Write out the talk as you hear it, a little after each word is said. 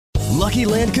Lucky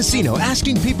Land Casino,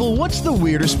 asking people, what's the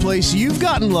weirdest place you've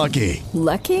gotten lucky?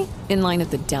 Lucky? In line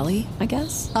at the deli, I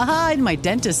guess? Aha, in my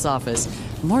dentist's office.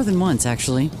 More than once,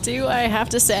 actually. Do I have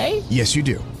to say? Yes, you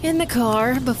do. In the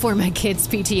car before my kids'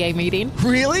 PTA meeting.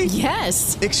 Really?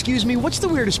 Yes. Excuse me, what's the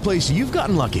weirdest place you've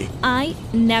gotten lucky? I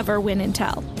never win and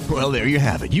tell. Well, there you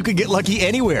have it. You can get lucky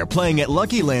anywhere, playing at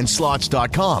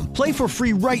LuckyLandSlots.com. Play for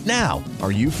free right now.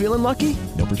 Are you feeling lucky?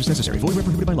 No purchase necessary. Void where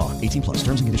prohibited by law. 18 plus.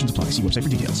 Terms and conditions apply. See website for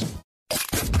details.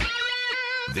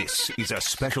 This is a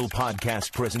special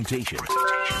podcast presentation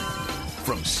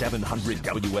from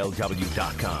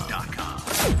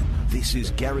 700WLW.com. This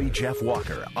is Gary Jeff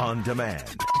Walker on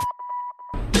demand.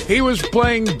 He was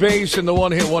playing bass in the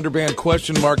one-hit wonder band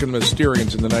Question Mark and the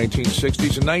Mysterians in the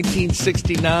 1960s. In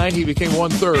 1969, he became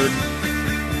one-third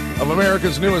of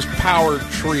America's newest power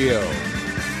trio.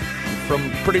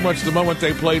 From pretty much the moment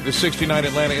they played the 69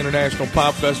 Atlanta International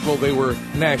Pop Festival, they were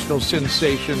national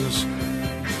sensations,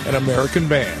 an American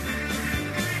band.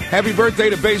 Happy birthday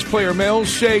to bass player Mel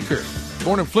Shaker.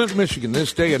 Born in Flint, Michigan,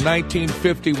 this day in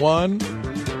 1951.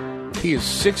 He is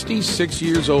 66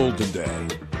 years old today.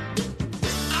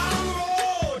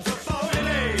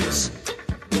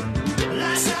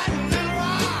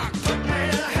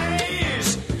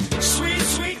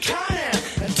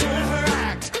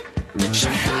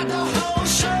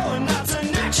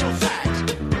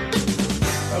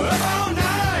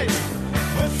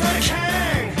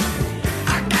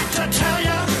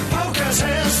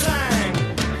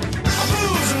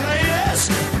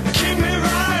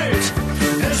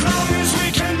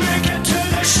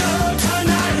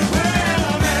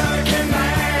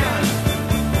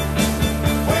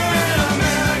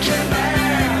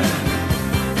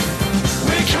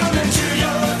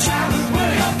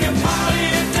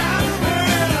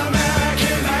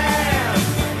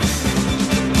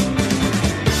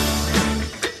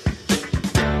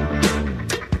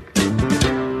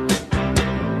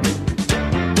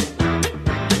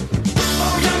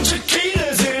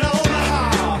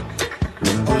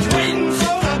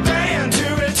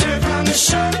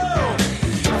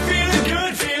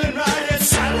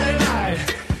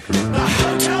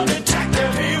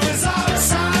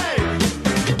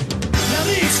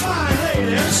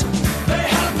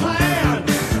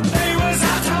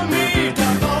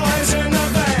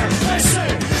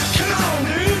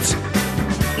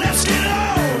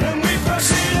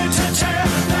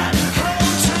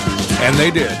 And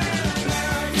they did.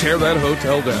 Tear that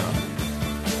hotel down.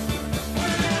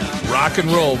 Rock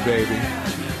and roll, baby.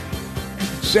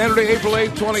 Saturday, April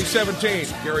 8th, 2017.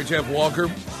 Gary Jeff Walker.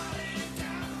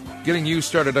 Getting you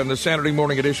started on the Saturday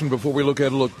morning edition before we look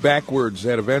backwards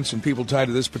at events and people tied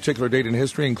to this particular date in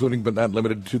history, including but not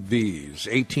limited to these.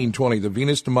 1820, the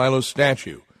Venus de Milos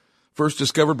statue, first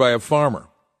discovered by a farmer,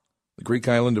 the Greek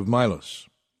island of Milos.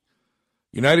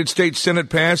 United States Senate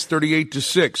passed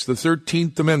 38-6, the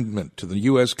 13th Amendment to the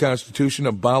U.S. Constitution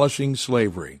abolishing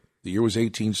slavery. The year was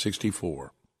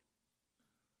 1864.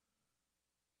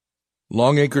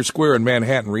 Longacre Square in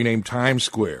Manhattan renamed Times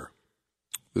Square,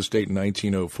 this date in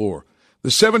 1904. The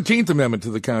 17th Amendment to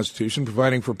the Constitution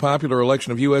providing for popular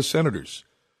election of U.S. senators,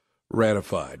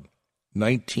 ratified,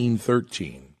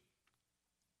 1913.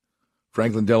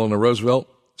 Franklin Delano Roosevelt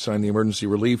signed the Emergency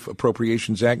Relief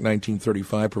Appropriations Act,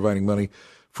 1935, providing money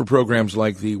for programs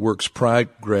like the Works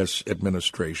Progress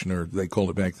Administration, or they called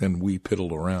it back then, We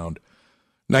Piddled Around.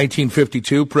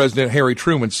 1952, President Harry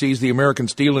Truman seized the American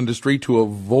steel industry to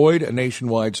avoid a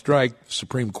nationwide strike. The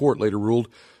Supreme Court later ruled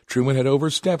Truman had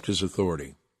overstepped his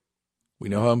authority. We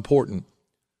know how important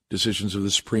decisions of the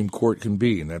Supreme Court can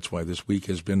be, and that's why this week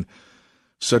has been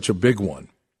such a big one.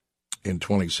 In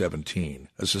 2017,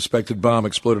 a suspected bomb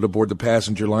exploded aboard the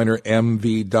passenger liner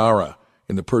MV Dara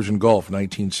in the Persian Gulf,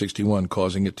 1961,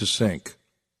 causing it to sink.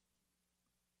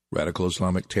 Radical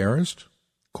Islamic terrorist?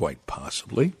 Quite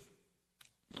possibly.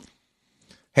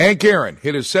 Hank Aaron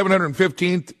hit his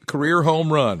 715th career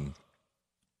home run,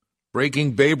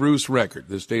 breaking Babe Ruth's record,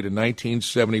 this date in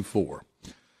 1974.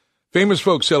 Famous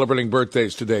folks celebrating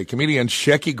birthdays today. Comedian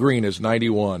Shecky Green is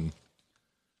 91.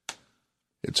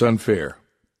 It's unfair.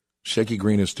 Shecky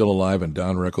Green is still alive and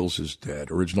Don Rickles is dead.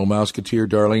 Original Mouseketeer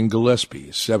Darlene Gillespie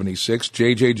is 76.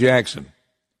 J.J. Jackson,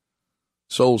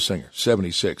 soul singer,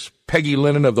 76. Peggy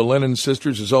Lennon of the Lennon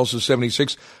Sisters is also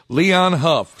 76. Leon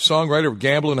Huff, songwriter of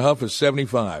Gamble and Huff, is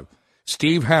 75.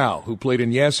 Steve Howe, who played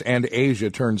in Yes and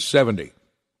Asia, turned 70.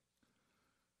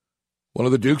 One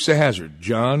of the Dukes of Hazzard,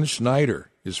 John Schneider,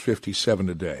 is 57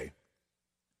 today.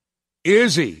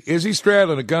 Izzy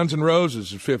Stradlin of Guns N'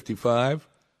 Roses is 55.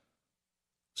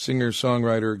 Singer,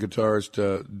 songwriter,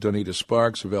 guitarist Donita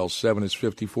Sparks of L7 is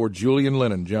 54. Julian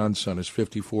Lennon, John's son, is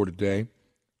 54 today.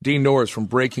 Dean Norris from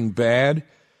Breaking Bad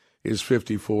is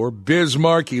 54. Biz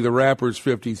Markie, the rapper, is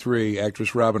 53.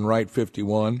 Actress Robin Wright,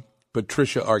 51.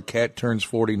 Patricia Arquette turns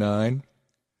 49.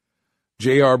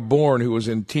 J.R. Bourne, who was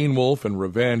in Teen Wolf and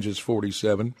Revenge, is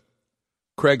 47.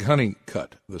 Craig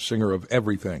Honeycutt, the singer of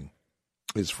Everything,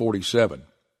 is 47.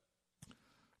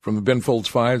 From the Ben Folds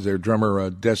Five, their drummer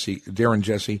Darren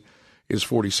Jesse is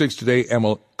 46 today.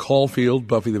 Emma Caulfield,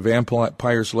 Buffy the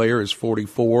Vampire Slayer, is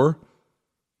 44.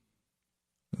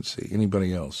 Let's see,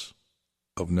 anybody else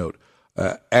of note?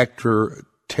 Actor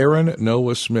Taron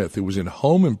Noah Smith, who was in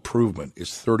Home Improvement,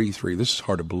 is 33. This is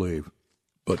hard to believe,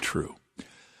 but true.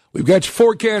 We've got your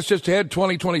forecast just ahead,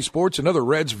 2020 sports, another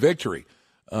Reds victory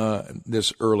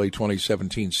this early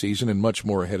 2017 season, and much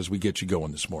more ahead as we get you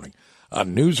going this morning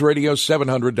on News Radio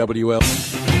 700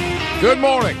 WL. Good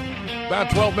morning. About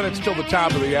 12 minutes till the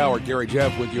top of the hour. Gary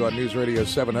Jeff with you on News Radio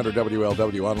 700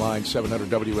 WLW, online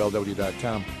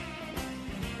 700WLW.com.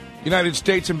 United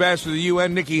States Ambassador to the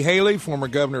UN, Nikki Haley, former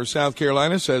governor of South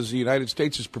Carolina, says the United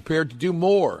States is prepared to do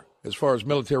more as far as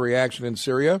military action in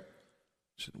Syria.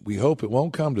 We hope it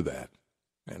won't come to that.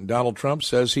 And Donald Trump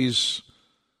says he's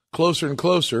closer and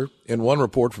closer, in one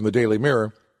report from the Daily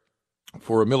Mirror,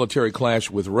 for a military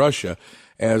clash with Russia,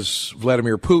 as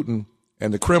Vladimir Putin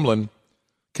and the Kremlin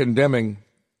condemning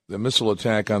the missile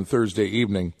attack on Thursday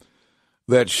evening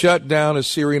that shut down a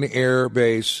Syrian air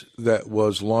base that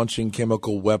was launching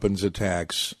chemical weapons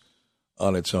attacks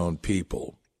on its own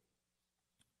people.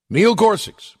 Neil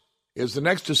Gorsuch is the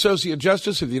next Associate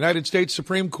Justice of the United States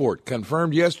Supreme Court.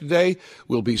 Confirmed yesterday,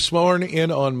 will be sworn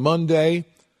in on Monday.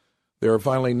 There are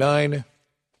finally 9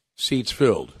 seats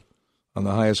filled on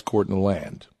the highest court in the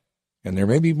land. And there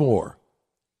may be more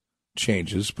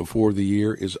changes before the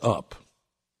year is up.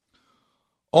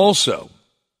 Also,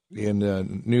 in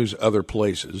news other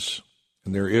places,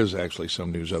 and there is actually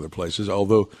some news other places,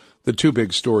 although the 2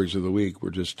 big stories of the week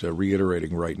we're just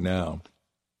reiterating right now.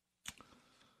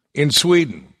 In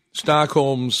Sweden,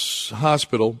 Stockholm's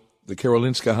hospital, the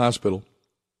Karolinska Hospital,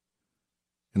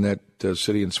 in that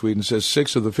city in Sweden, says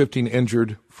 6 of the 15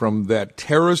 injured from that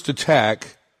terrorist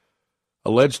attack,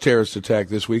 alleged terrorist attack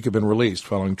this week, have been released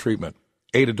following treatment.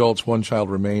 8 adults, 1 child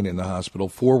remain in the hospital.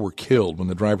 4 were killed when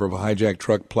the driver of a hijacked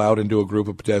truck plowed into a group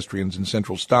of pedestrians in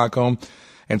central Stockholm.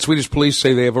 And Swedish police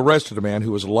say they have arrested a man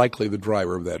who was likely the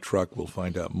driver of that truck. We'll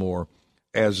find out more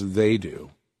as they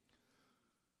do.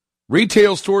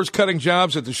 Retail stores cutting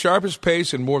jobs at the sharpest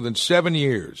pace in more than 7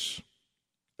 years.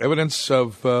 Evidence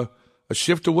of a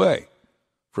shift away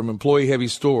from employee-heavy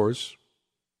stores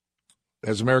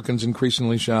as Americans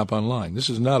increasingly shop online. This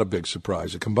is not a big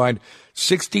surprise. A combined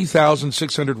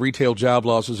 60,600 retail job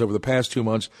losses over the past 2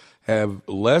 months have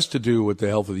less to do with the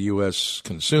health of the U.S.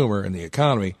 consumer and the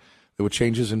economy than with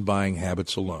changes in buying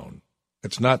habits alone.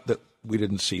 It's not that we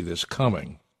didn't see this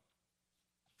coming.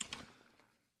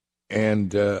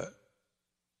 And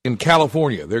in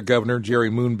California, their governor, Jerry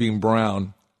Moonbeam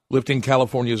Brown, lifting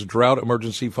California's drought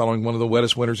emergency following one of the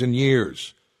wettest winters in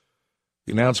years.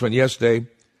 The announcement yesterday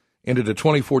ended a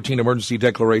 2014 emergency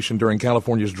declaration during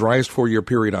California's driest 4-year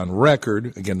period on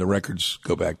record. Again, the records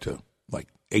go back to like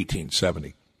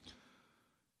 1870.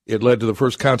 It led to the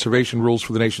first conservation rules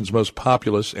for the nation's most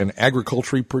populous and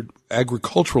agriculturally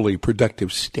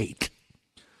productive state.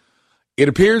 It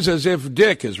appears as if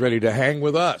Dick is ready to hang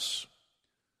with us.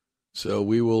 So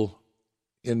we will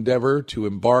endeavor to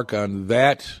embark on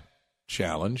that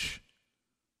challenge.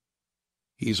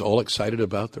 He's all excited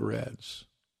about the Reds.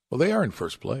 Well, they are in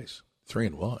first place,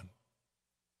 3-1.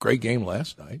 Great game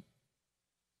last night.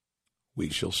 We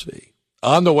shall see.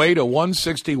 On the way to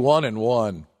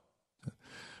 161-1.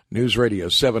 News Radio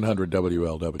 700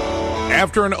 WLW.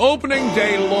 After an opening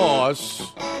day loss,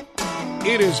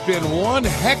 it has been one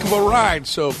heck of a ride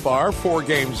so far, 4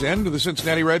 games into the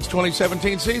Cincinnati Reds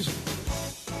 2017 season.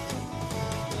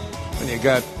 And you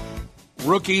got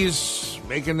rookies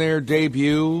making their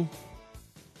debut.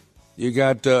 You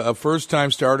got a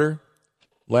first-time starter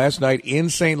last night in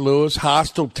St. Louis,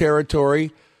 hostile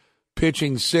territory,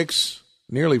 pitching 6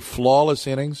 nearly flawless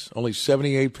innings, only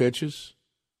 78 pitches,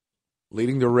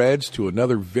 leading the Reds to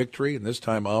another victory, and this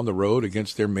time on the road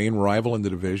against their main rival in the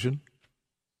division.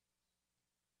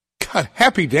 God,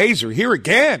 happy days are here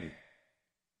again.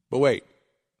 But wait,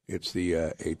 it's the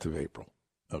 8th of April.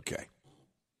 Okay.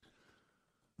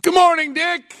 Good morning,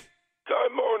 Dick.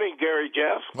 Good morning, Gary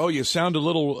Jeff. Oh, you sound a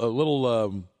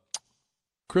little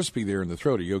crispy there in the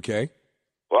throat. Are you okay?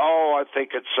 Oh, I think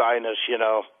it's sinus,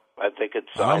 I think it's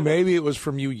sinus. Maybe it was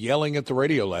from you yelling at the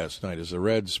radio last night as the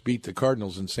Reds beat the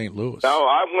Cardinals in St. Louis. No,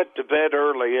 I went to bed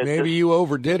early. Maybe you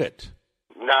overdid it.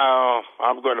 No,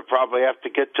 I'm going to probably have to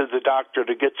get to the doctor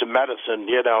to get some medicine,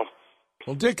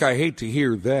 Well, Dick, I hate to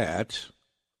hear that.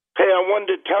 Hey, I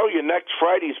wanted to tell you, next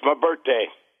Friday's my birthday.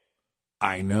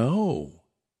 I know.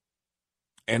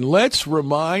 And let's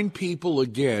remind people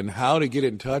again how to get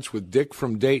in touch with Dick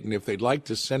from Dayton if they'd like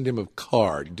to send him a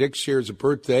card. Dick shares a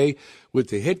birthday with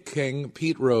the hit king,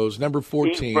 Pete Rose, number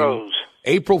 14. Pete Rose.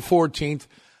 April 14th.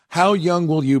 How young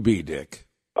will you be, Dick?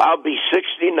 I'll be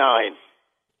 69.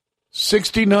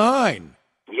 69?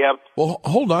 Yep. Well,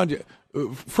 hold on.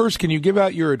 First, can you give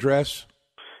out your address?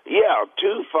 Yeah,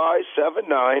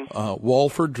 2579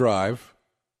 Walford Drive.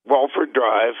 Walford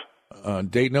Drive.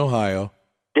 Dayton, Ohio.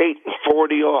 Dayton,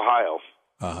 40,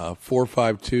 Ohio.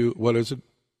 452, what is it?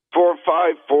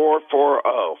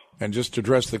 45440. And just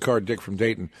address the card, Dick from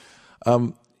Dayton.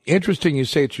 Interesting you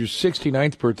say it's your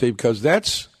 69th birthday because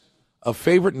that's a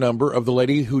favorite number of the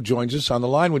lady who joins us on the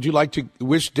line. Would you like to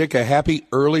wish Dick a happy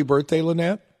early birthday,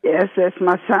 Lynette? Yes, it's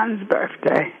my son's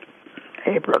birthday,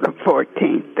 April the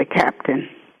 14th, the captain.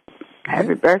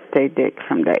 Happy birthday, Dick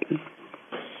from Dayton.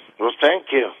 Well, thank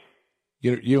you.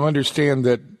 You understand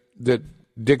that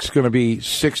Dick's going to be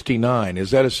 69.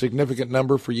 Is that a significant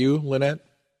number for you, Lynette?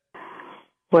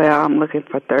 Well, I'm looking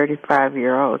for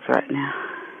 35-year-olds right now.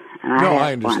 And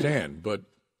I understand, but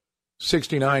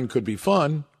 69 could be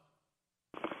fun.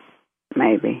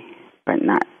 Maybe, but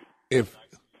not.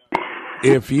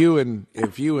 If you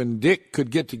and Dick could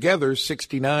get together,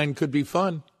 69 could be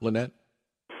fun, Lynette.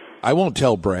 I won't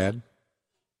tell Brad.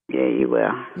 Yeah, you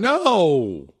will.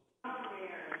 No.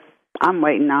 I'm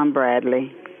waiting on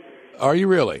Bradley. Are you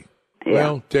really? Yeah.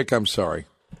 Well, Dick, I'm sorry.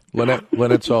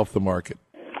 Lynette's off the market.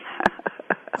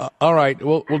 All right.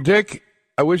 Well, Dick,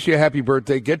 I wish you a happy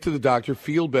birthday. Get to the doctor,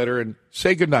 feel better, and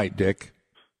say goodnight, Dick.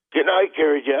 Good night,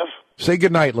 Gary Jeff. Say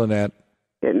goodnight, Lynette.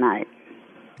 Good night.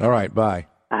 All right, bye.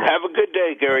 Have a good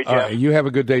day, Gary Jeff. All right, you have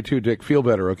a good day too, Dick. Feel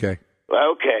better, okay?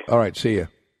 Okay. All right, see ya.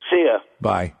 See ya.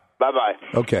 Bye.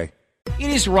 Bye-bye. Okay.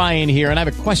 It is Ryan here, and I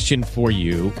have a question for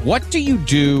you. What do you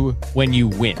do when you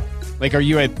win? Like, are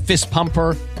you a fist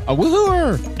pumper, a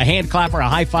woohooer, a hand clapper, a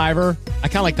high fiver? I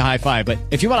kind of like the high five, but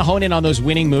if you want to hone in on those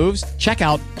winning moves, check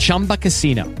out Chumba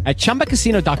Casino. At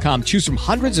ChumbaCasino.com, choose from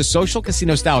hundreds of social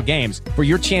casino-style games for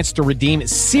your chance to redeem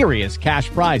serious cash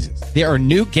prizes. There are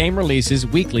new game releases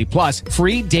weekly, plus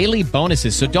free daily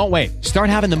bonuses. So don't wait. Start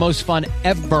having the most fun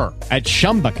ever at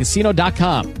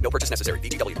ChumbaCasino.com. No purchase necessary.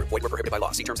 VGW. Void where prohibited by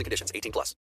law. See terms and conditions.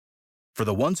 18+. For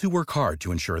the ones who work hard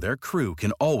to ensure their crew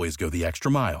can always go the extra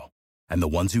mile, and the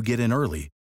ones who get in early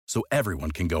so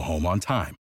everyone can go home on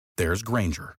time, there's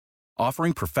Grainger,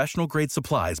 offering professional-grade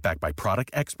supplies backed by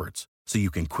product experts so you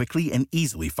can quickly and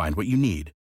easily find what you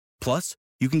need. Plus,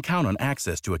 you can count on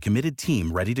access to a committed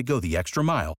team ready to go the extra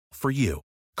mile for you.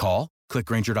 Call, click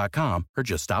Grainger.com, or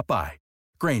just stop by.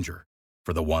 Grainger,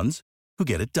 for the ones who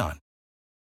get it done.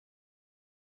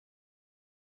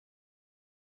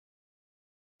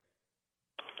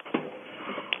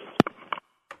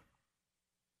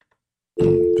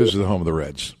 This is the home of the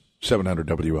Reds. 700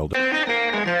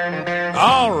 WLW.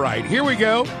 All right, here we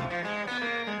go.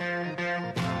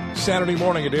 Saturday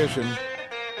morning edition.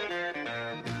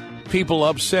 People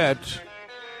upset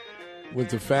with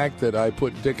the fact that I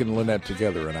put Dick and Lynette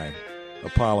together, and I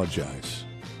apologize.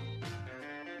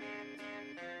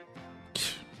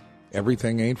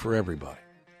 Everything ain't for everybody.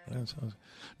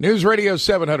 News Radio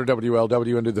 700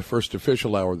 WLW into the first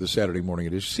official hour of the Saturday morning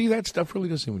edition. See, that stuff really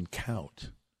doesn't even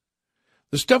count.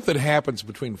 The stuff that happens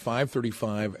between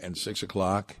 5:35 and 6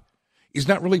 o'clock is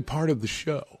not really part of the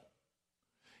show.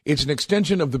 It's an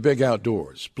extension of the big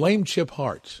outdoors. Blame Chip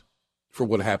Hart for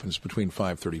what happens between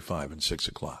 5:35 and 6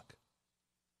 o'clock.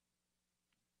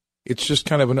 It's just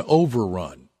kind of an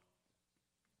overrun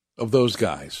of those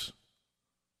guys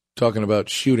talking about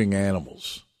shooting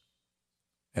animals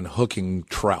and hooking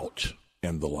trout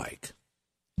and the like.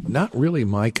 Not really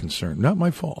my concern. Not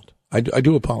my fault. I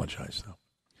do apologize, though.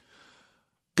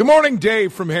 Good morning,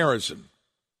 Dave from Harrison.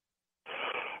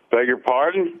 Beg your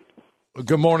pardon?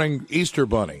 Good morning, Easter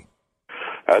Bunny.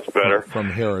 That's better.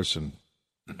 From Harrison.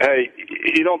 Hey,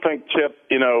 you don't think Chip,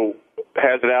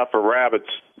 has it out for rabbits,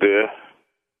 do you?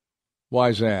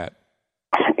 Why's that?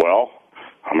 Well,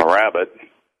 I'm a rabbit.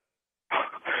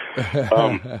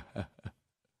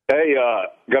 Hey,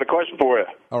 got a question for you.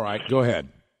 All right, go ahead.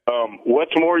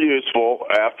 What's more useful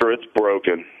after it's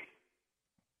broken?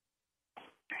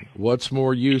 What's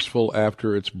more useful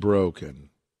after it's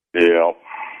broken? Yeah.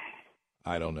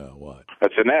 I don't know. What?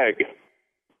 That's an egg.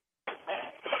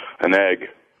 An egg.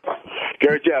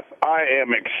 Gary Jeff, I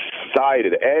am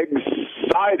excited.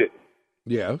 Excited.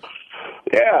 Yeah.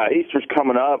 Yeah, Easter's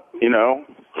coming up,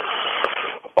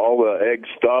 all the egg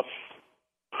stuff.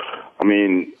 I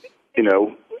mean,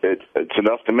 it's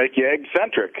enough to make you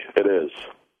egg-centric. It is.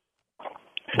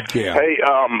 Yeah. Hey,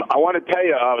 I want to tell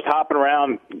you, I was hopping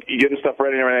around getting stuff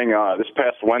ready and everything this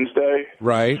past Wednesday.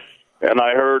 Right. And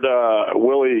I heard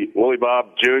Willie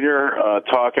Bob Jr.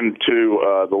 Talking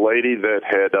to the lady that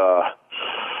had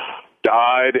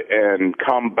died and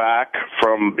come back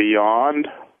from beyond.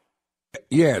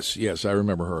 Yes, I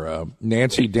remember her.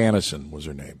 Nancy Dannison was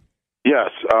her name. Yes.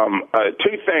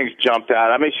 Two things jumped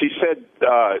out. I mean, she said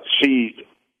she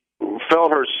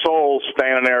felt her soul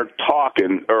standing there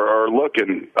talking or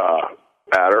looking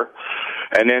at her,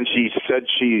 and then she said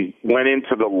she went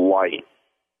into the light.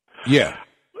 Yeah.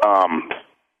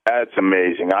 That's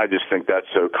amazing. I just think that's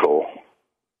so cool.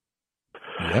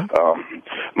 Yeah.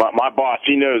 My boss,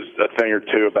 he knows a thing or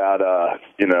two about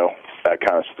that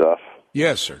kind of stuff.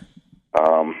 Yes, sir.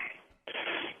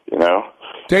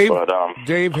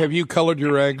 Dave, have you colored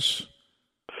your eggs?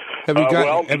 Have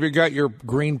you got your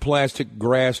green plastic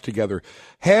grass together?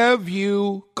 Have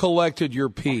you collected your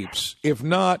peeps? If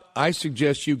not, I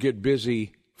suggest you get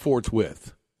busy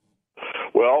forthwith.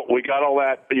 Well, we got all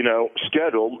that,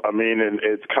 scheduled. I mean, and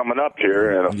it's coming up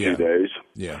here in a few days.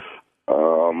 Yeah.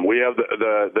 We have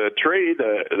the tree,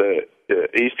 the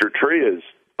Easter tree is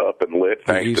up and lit,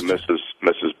 thanks to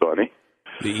Mrs. Bunny.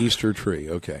 The Easter tree,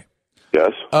 okay.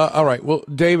 Yes. All right. Well,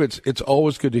 Dave, it's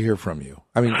always good to hear from you.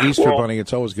 I mean, Easter Bunny,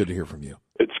 it's always good to hear from you.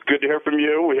 It's good to hear from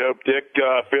you. We hope Dick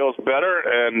feels better,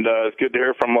 and it's good to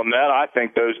hear from Lynette. I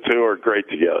think those two are great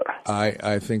together.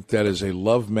 I think that is a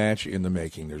love match in the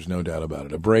making. There's no doubt about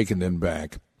it. A break and then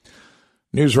back.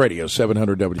 News Radio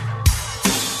 700 W.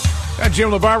 Got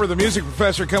Jim LaBarbera, the music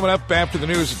professor, coming up after the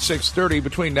news at 6:30.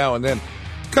 Between now and then,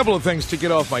 a couple of things to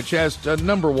get off my chest.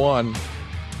 Number one,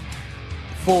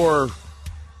 for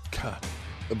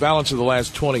the balance of the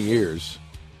last 20 years,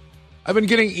 I've been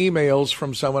getting emails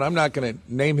from someone. I'm not going to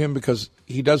name him because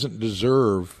he doesn't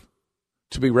deserve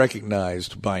to be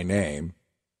recognized by name.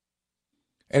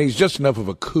 And he's just enough of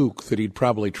a kook that he'd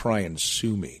probably try and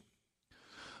sue me.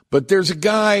 But there's a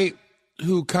guy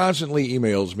who constantly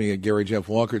emails me at Gary Jeff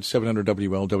Walker at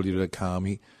 700WLW.com.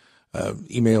 He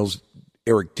emails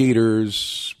Eric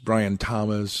Dieters, Brian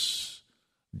Thomas,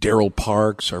 Daryl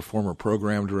Parks, our former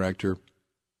program director.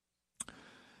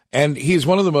 And he's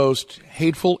one of the most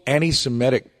hateful,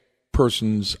 anti-Semitic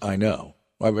persons I know,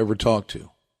 I've ever talked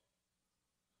to.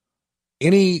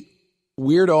 Any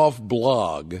weird-off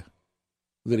blog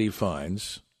that he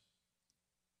finds,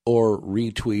 or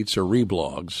retweets or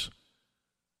reblogs,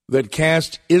 that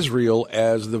cast Israel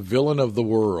as the villain of the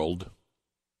world,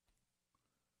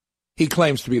 he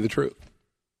claims to be the truth.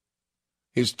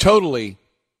 He's totally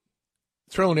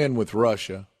thrown in with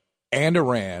Russia and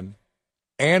Iran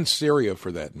and Syria,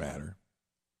 for that matter.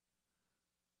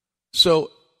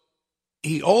 So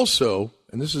he also,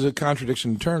 and this is a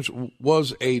contradiction in terms,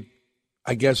 was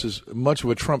I guess, as much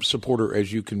of a Trump supporter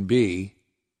as you can be,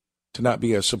 to not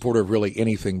be a supporter of really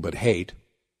anything but hate.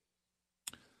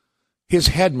 His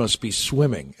head must be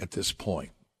swimming at this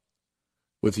point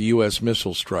with the U.S.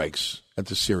 missile strikes at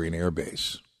the Syrian air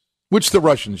base, which the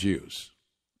Russians use.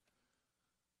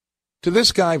 To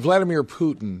this guy, Vladimir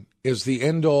Putin is the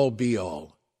end-all,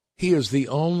 be-all. He is the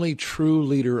only true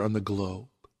leader on the globe.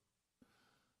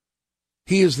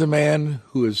 He is the man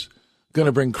who is going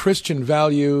to bring Christian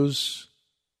values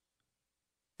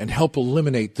and help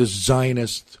eliminate the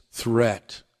Zionist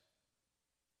threat.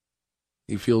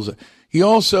 He feels it. He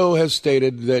also has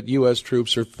stated that U.S.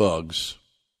 troops are thugs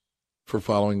for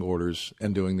following orders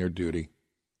and doing their duty,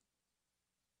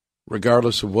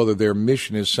 regardless of whether their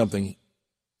mission is something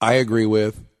I agree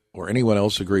with or anyone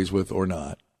else agrees with or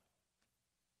not.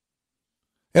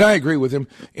 And I agree with him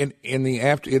in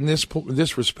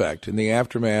this respect, in the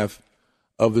aftermath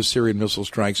of the Syrian missile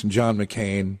strikes, and John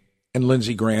McCain and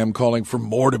Lindsey Graham calling for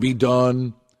more to be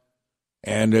done,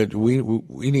 and we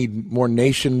need more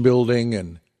nation building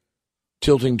and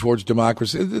tilting towards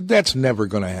democracy. That's never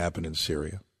going to happen in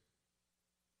Syria.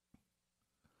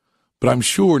 But I'm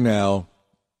sure now,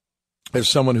 as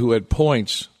someone who at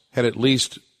points had at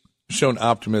least shown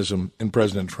optimism in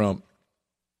President Trump,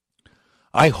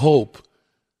 I hope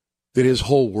that his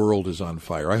whole world is on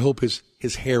fire. I hope his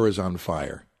hair is on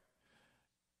fire.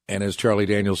 And as Charlie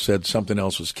Daniels said, something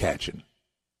else was catching.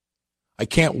 I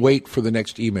can't wait for the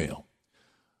next email.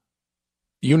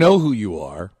 You know who you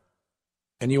are,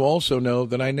 and you also know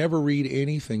that I never read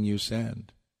anything you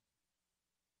send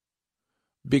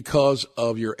because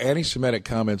of your anti-Semitic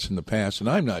comments in the past, and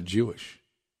I'm not Jewish.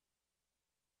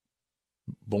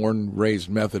 Born, raised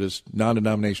Methodist,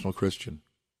 non-denominational Christian.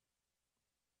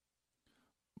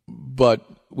 But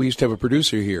we used to have a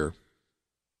producer here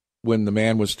when the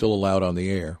man was still allowed on the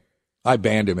air, I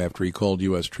banned him after he called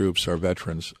U.S. troops, our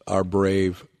veterans, our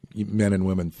brave men and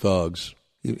women thugs.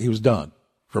 He was done,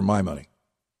 for my money,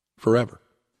 forever.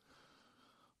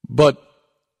 But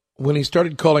when he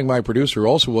started calling my producer, who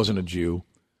also wasn't a Jew,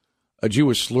 a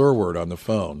Jewish slur word on the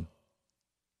phone,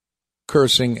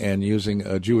 cursing and using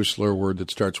a Jewish slur word that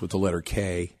starts with the letter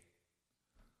K, it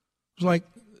was like,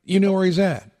 you know where he's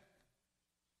at.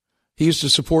 He used to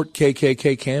support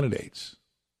KKK candidates.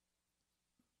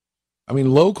 I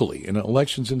mean, locally, in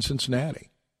elections in Cincinnati.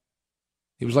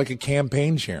 He was like a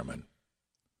campaign chairman.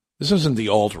 This isn't the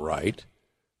alt-right.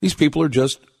 These people are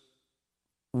just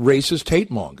racist hate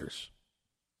mongers.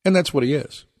 And that's what he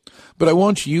is. But I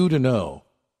want you to know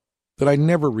that I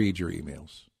never read your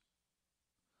emails.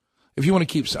 If you want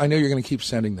to keep, I know you're going to keep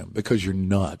sending them because you're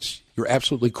nuts. You're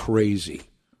absolutely crazy.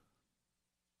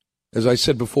 As I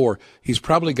said before, he's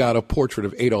probably got a portrait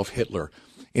of Adolf Hitler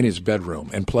in his bedroom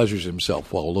and pleasures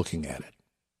himself while looking at it.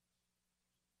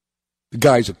 The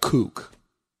guy's a kook.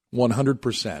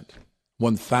 100%.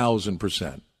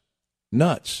 1,000%.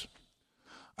 Nuts.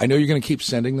 I know you're going to keep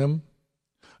sending them,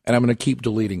 and I'm going to keep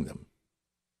deleting them.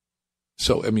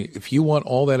 So, I mean, if you want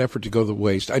all that effort to go to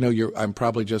waste, I know I'm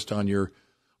probably just on your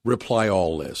reply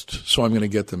all list, so I'm going to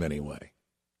get them anyway.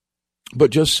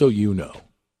 But just so you know,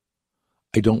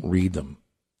 I don't read them.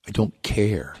 I don't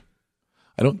care.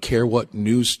 I don't care what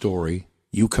news story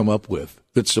you come up with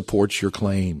that supports your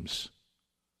claims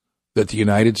that the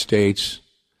United States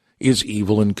is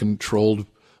evil and controlled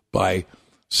by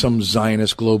some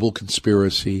Zionist global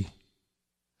conspiracy,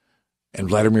 and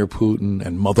Vladimir Putin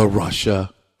and Mother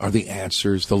Russia are the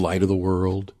answers, the light of the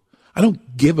world. I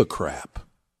don't give a crap.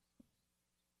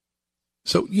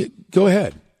 So go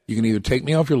ahead. You can either take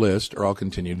me off your list or I'll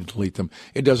continue to delete them.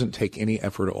 It doesn't take any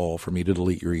effort at all for me to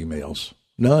delete your emails.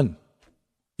 None.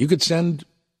 You could send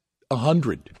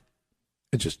 100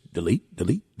 and just delete,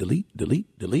 delete, delete,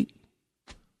 delete, delete.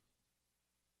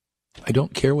 I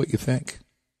don't care what you think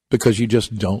because you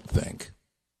just don't think.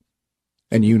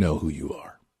 And you know who you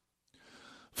are.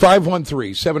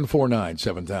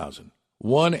 513-749-7000.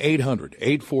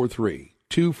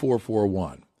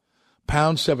 1-800-843-2441.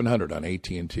 Pound 700 on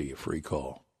AT&T, a free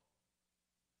call.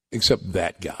 Except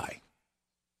that guy.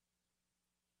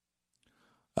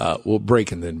 We'll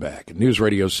break and then back. News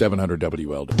Radio 700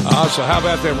 WLW. So how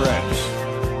about them Reds?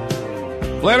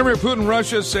 Vladimir Putin and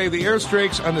Russia say the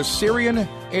airstrikes on the Syrian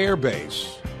air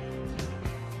base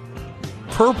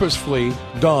purposefully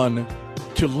done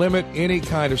to limit any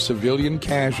kind of civilian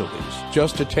casualties,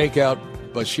 just to take out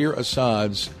Bashar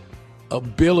Assad's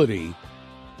ability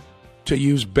to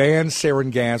use banned sarin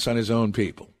gas on his own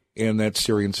people in that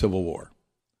Syrian civil war.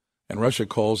 And Russia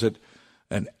calls it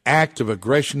an act of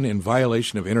aggression in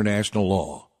violation of international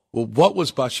law. Well, what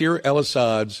was Bashar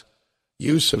al-Assad's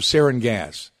use of sarin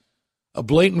gas? A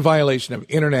blatant violation of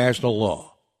international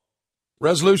law.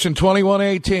 Resolution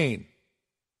 2118.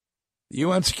 The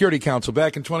UN Security Council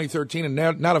back in 2013, and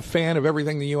now not a fan of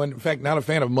everything the UN, in fact, not a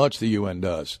fan of much the UN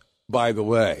does, by the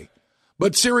way.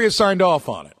 But Syria signed off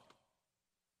on it.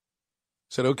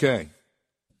 Said, okay,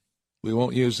 we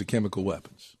won't use the chemical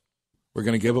weapons. We're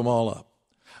going to give them all up.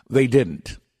 They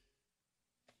didn't.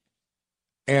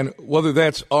 And whether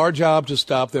that's our job to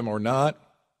stop them or not,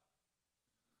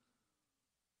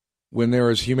 when there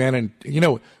is humanity,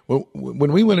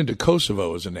 when we went into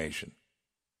Kosovo as a nation,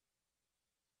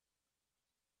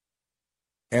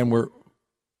 and we're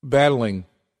battling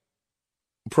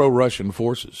pro-Russian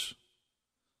forces,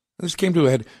 this came to a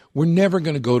head. We're never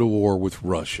going to go to war with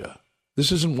Russia.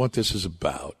 This isn't what this is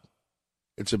about.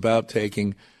 It's about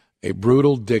taking a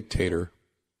brutal dictator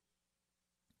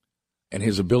and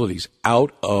his abilities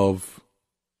out of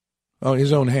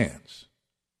his own hands.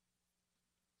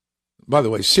 By the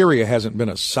way, Syria hasn't been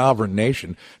a sovereign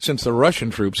nation since the Russian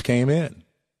troops came in.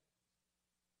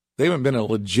 They haven't been a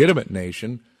legitimate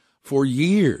nation for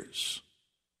years.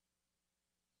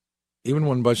 Even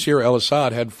when Bashar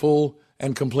al-Assad had full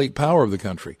and complete power of the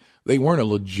country, they weren't a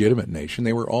legitimate nation.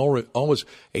 They were always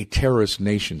a terrorist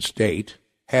nation state,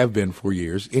 have been for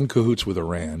years, in cahoots with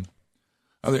Iran.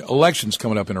 Now, the election's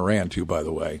coming up in Iran, too, by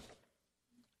the way.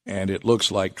 And it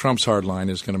looks like Trump's hardline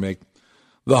is going to make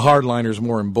the hardliners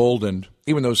more emboldened,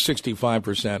 even though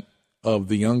 65% of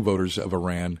the young voters of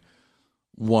Iran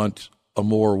want a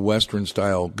more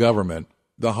Western-style government.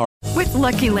 With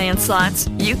Lucky Land Slots,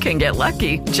 you can get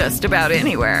lucky just about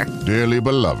anywhere. Dearly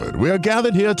beloved, we are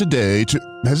gathered here today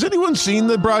to... Has anyone seen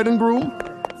the bride and groom?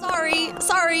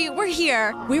 Sorry, we're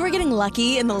here. We were getting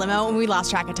lucky in the limo and we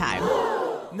lost track of time.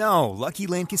 No, Lucky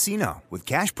Land Casino, with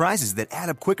cash prizes that add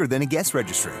up quicker than a guest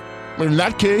registry. In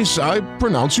that case, I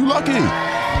pronounce you lucky.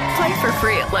 Play for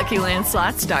free at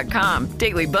LuckyLandSlots.com.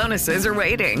 Daily bonuses are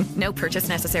waiting. No purchase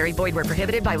necessary. Void where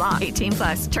prohibited by law.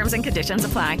 18+. Terms and conditions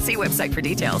apply. See website for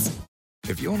details.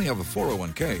 If you only have a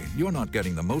 401k, you're not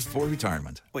getting the most for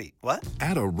retirement. Wait, what?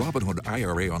 Add a Robinhood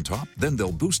IRA on top, then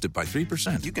they'll boost it by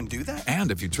 3%. You can do that? And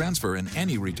if you transfer in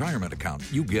any retirement account,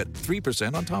 you get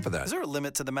 3% on top of that. Is there a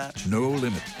limit to the match? No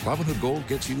limit. Robinhood Gold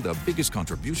gets you the biggest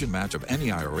contribution match of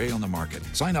any IRA on the market.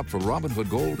 Sign up for Robinhood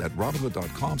Gold at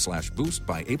Robinhood.com/boost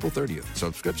by April 30th.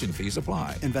 Subscription fees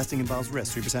apply. Investing involves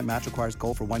risk. 3% match requires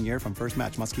gold for 1 year from first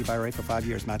match. Must keep IRA for 5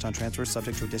 years. Match on transfers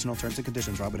subject to additional terms and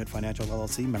conditions. Robinhood Financial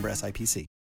LLC, member SIPC.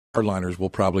 Hardliners will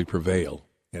probably prevail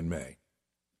in May.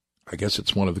 I guess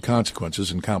it's one of the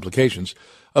consequences and complications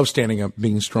of standing up,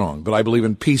 being strong. But I believe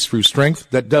in peace through strength.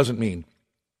 That doesn't mean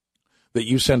that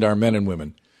you send our men and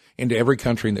women into every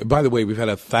country. By the way, we've had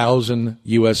 1,000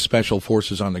 U.S. Special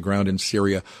Forces on the ground in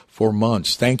Syria for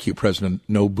months. Thank you, President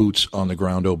No Boots on the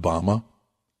Ground Obama.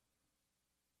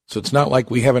 So it's not like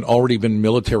we haven't already been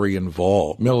militarily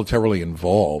involved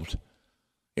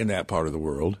in that part of the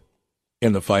world,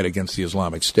 in the fight against the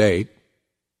Islamic State.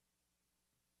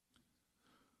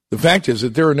 The fact is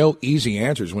that there are no easy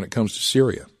answers when it comes to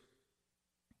Syria.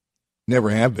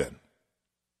 Never have been.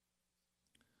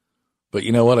 But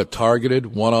you know what? A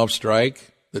targeted one-off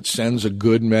strike that sends a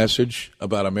good message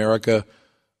about America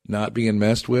not being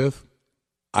messed with,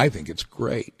 I think it's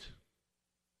great.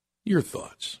 Your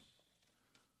thoughts?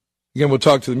 Again, we'll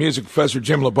talk to the music professor,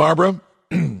 Jim LaBarbera,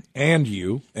 and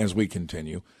you as we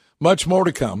continue. Much more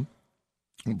to come.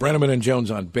 Brenneman and Jones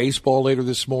on baseball later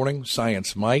this morning.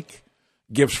 Science Mike.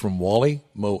 Gifts from Wally.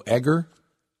 Mo Egger.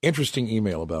 Interesting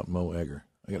email about Mo Egger.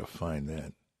 I got to find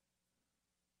that.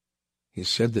 He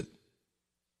said that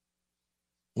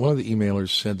one of the emailers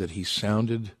said that he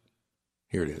sounded,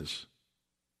 here it is.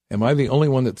 Am I the only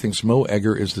one that thinks Mo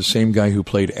Egger is the same guy who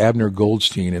played Abner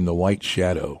Goldstein in The White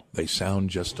Shadow? They sound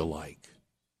just alike.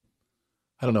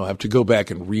 I don't know. I have to go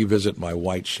back and revisit my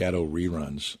White Shadow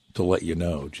reruns to let you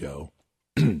know, Joe.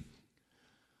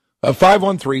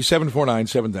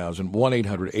 513-749-7000,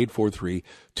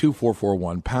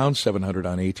 1-800-843-2441, pound 700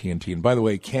 on AT&T. And by the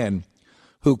way, Ken,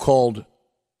 who called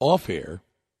off air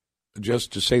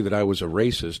just to say that I was a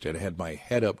racist and had my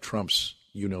head up Trump's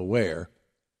you-know-where,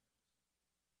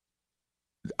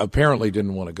 apparently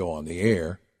didn't want to go on the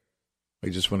air.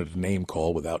 He just wanted to name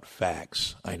call without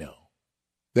facts. I know.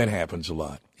 That happens a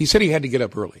lot. He said he had to get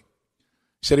up early.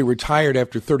 He said he retired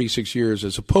after 36 years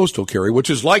as a postal carrier, which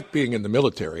is like being in the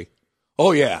military.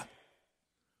 Oh, yeah.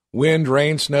 Wind,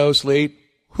 rain, snow, sleet.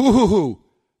 Hoo-hoo-hoo.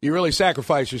 You really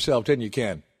sacrifice yourself, didn't you,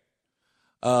 Ken?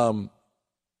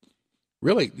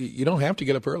 Really, you don't have to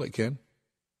get up early, Ken.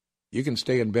 You can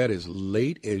stay in bed as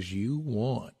late as you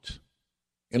want.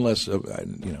 Unless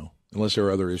there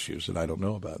are other issues that I don't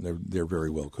know about. There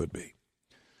very well could be.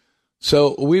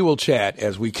 So we will chat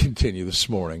as we continue this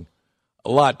morning. A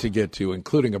lot to get to,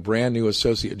 including a brand new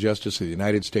Associate Justice of the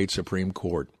United States Supreme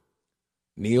Court,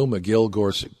 Neil McGill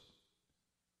Gorsuch,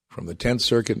 from the 10th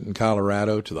Circuit in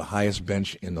Colorado to the highest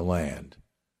bench in the land.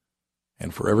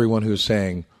 And for everyone who's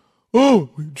saying, oh,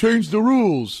 we changed the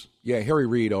rules. Yeah, Harry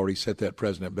Reid already set that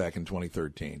precedent back in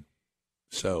 2013.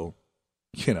 So,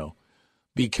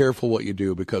 be careful what you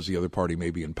do because the other party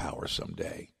may be in power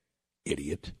someday.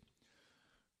 Idiot.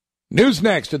 News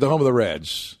next at the home of the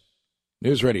Reds.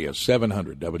 News Radio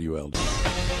 700 WLD.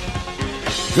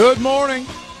 Good morning.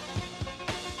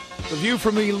 The view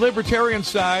from the Libertarian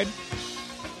side.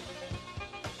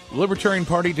 The Libertarian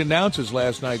Party denounces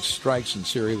last night's strikes in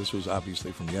Syria. This was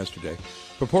obviously from yesterday.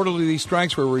 Purportedly, these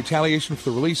strikes were a retaliation for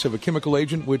the release of a chemical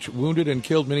agent which wounded and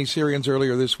killed many Syrians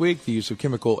earlier this week. The use of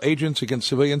chemical agents against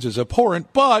civilians is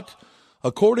abhorrent, but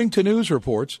according to news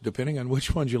reports, depending on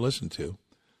which ones you listen to,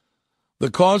 the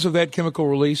cause of that chemical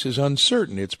release is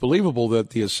uncertain. It's believable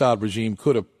that the Assad regime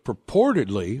could have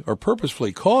purportedly or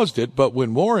purposefully caused it, but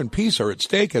when war and peace are at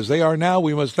stake, as they are now,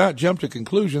 we must not jump to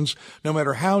conclusions, no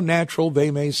matter how natural they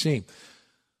may seem.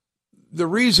 The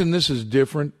reason this is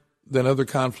different than other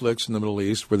conflicts in the Middle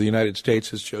East, where the United States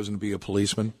has chosen to be a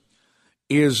policeman,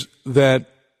 is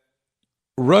that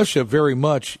Russia very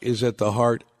much is at the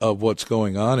heart of what's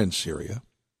going on in Syria.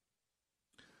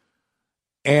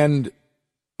 And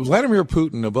Vladimir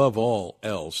Putin, above all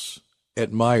else,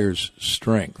 admires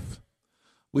strength.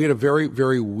 We had a very,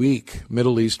 very weak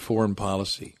Middle East foreign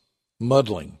policy,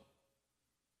 muddling,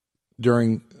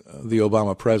 during the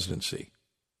Obama presidency.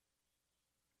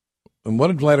 And what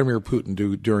did Vladimir Putin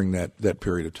do during that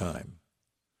period of time?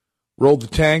 Rolled the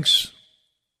tanks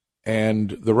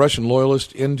and the Russian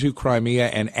loyalists into Crimea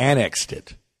and annexed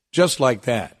it, just like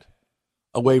that,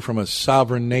 away from a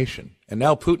sovereign nation. And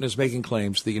now Putin is making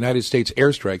claims the United States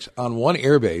airstrikes on one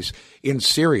airbase in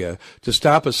Syria to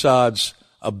stop Assad's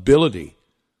ability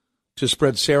to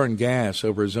spread sarin gas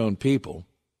over his own people,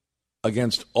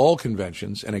 against all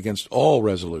conventions and against all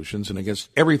resolutions and against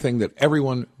everything that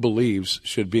everyone believes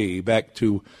should be, back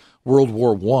to World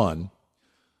War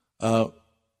I.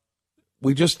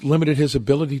 We just limited his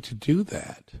ability to do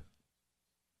that.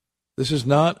 This is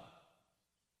not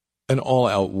an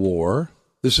all-out war.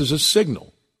 This is a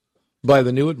signal by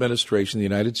the new administration in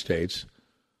the United States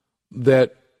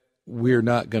that we're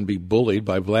not going to be bullied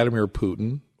by Vladimir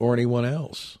Putin or anyone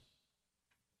else.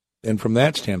 And from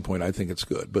that standpoint, I think it's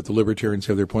good. But the libertarians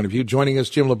have their point of view. Joining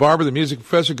us, Jim LaBarber, the music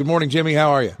professor. Good morning, Jimmy.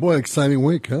 How are you? Boy, exciting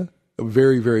week, huh? A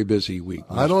very, very busy week.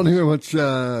 I don't hear much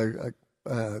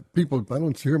people. I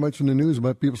don't hear much in the news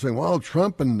about people saying, "Well,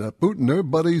 Trump and Putin, they're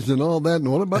buddies and all that."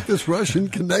 And what about this Russian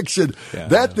connection?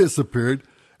 That disappeared.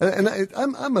 And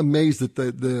I'm amazed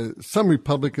that some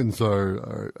Republicans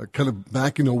are kind of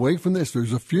backing away from this.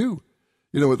 There's a few.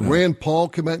 With Rand Paul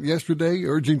came out yesterday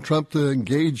urging Trump to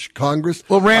engage Congress.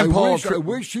 Well, Rand Paul... I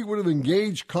wish he would have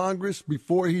engaged Congress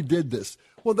before he did this.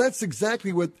 Well, that's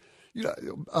exactly what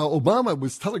Obama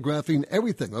was telegraphing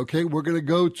everything. Okay, we're going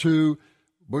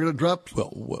to drop.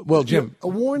 Well, Jim, a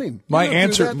warning. My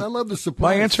answer. I love the surprise.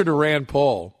 My answer to Rand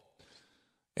Paul,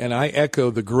 and I echo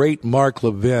the great Mark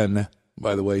Levin,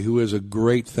 by the way, who is a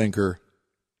great thinker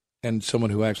and someone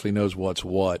who actually knows what's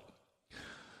what,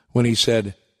 when he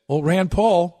said, "Well, Rand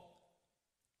Paul,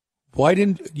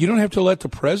 you don't have to let the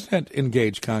president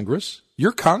engage Congress.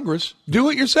 You're Congress.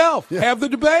 Do it yourself. Yeah. Have the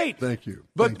debate." Thank you.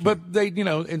 But they,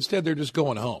 instead they're just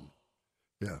going home.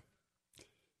 Yeah.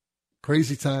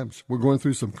 Crazy times. We're going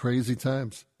through some crazy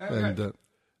times. And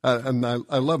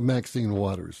I love Maxine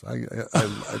Waters.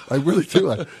 I really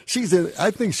do. I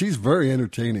think she's very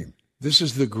entertaining. This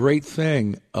is the great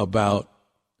thing about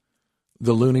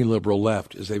the loony liberal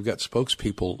left, is they've got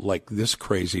spokespeople like this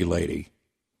crazy lady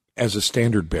as a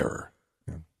standard bearer.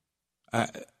 Yeah.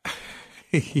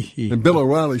 And Bill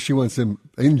O'Reilly, she wants him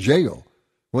in jail.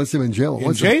 Wants him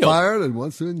him fired and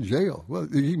wants him in jail. Well,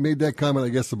 he made that comment, I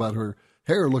guess, about her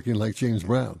hair looking like James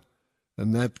Brown.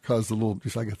 And that caused a little,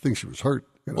 I think she was hurt.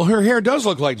 Well, her hair does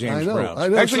look like James Brown's. I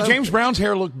know. Actually, James Brown's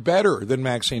hair looked better than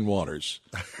Maxine Waters.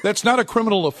 That's not a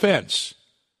criminal offense,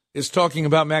 is talking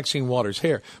about Maxine Waters'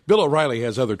 hair. Bill O'Reilly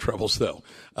has other troubles, though.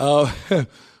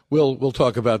 We'll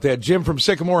talk about that. Jim from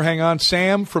Sycamore, hang on.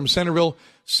 Sam from Centerville.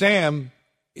 Sam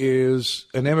is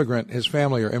an immigrant. His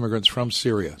family are immigrants from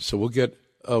Syria. So we'll get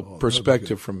a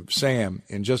perspective from Sam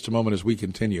in just a moment as we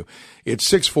continue. It's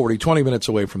 6:40, 20 minutes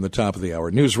away from the top of the hour.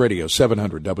 News Radio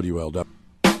 700 WLW.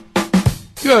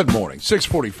 Good morning,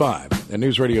 6:45. And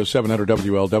News Radio 700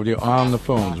 WLW. On the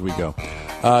phones we go.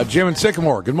 Jim in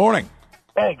Sycamore, good morning.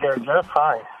 Hey, Gary Jeff.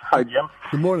 Hi, Jim.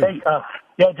 Good morning.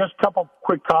 Hey, just a couple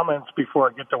quick comments before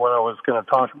I get to what I was going to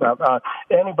talk about.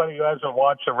 Anybody who hasn't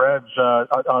watched the Reds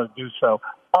ought to do so.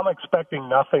 I'm expecting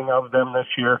nothing of them this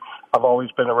year. I've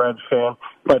always been a Reds fan,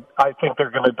 but I think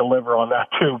they're going to deliver on that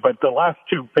too. But the last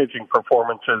two pitching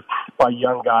performances by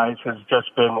young guys has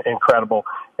just been incredible.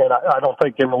 And I don't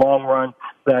think in the long run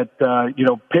that,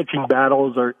 pitching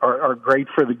battles are great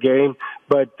for the game.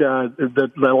 But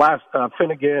the last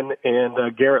Finnegan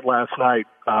and Garrett last night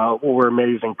were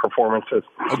amazing performances.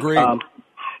 Agreed.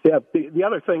 The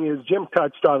other thing is Jim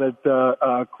touched on it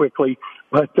quickly,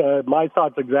 but my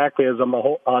thoughts exactly as I'm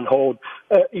on hold.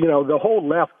 The whole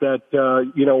left that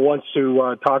wants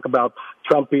to talk about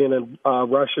Trump being in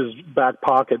Russia's back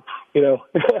pocket,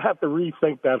 have to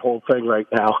rethink that whole thing right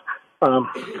now.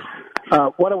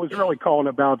 What I was really calling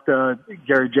about,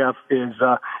 Gary Jeff, is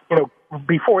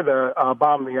before the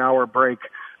bottom of the hour break.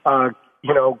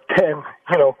 Ken,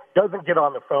 doesn't get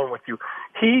on the phone with you.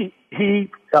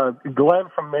 Glenn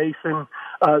from Mason,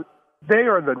 they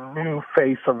are the new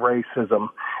face of racism.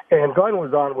 And Glenn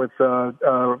was on with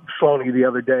Sloaney the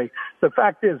other day. The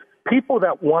fact is, people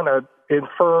that want to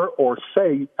infer or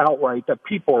say outright that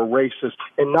people are racist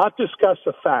and not discuss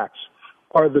the facts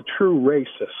are the true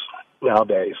racists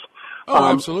nowadays.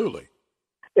 Oh, absolutely.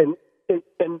 And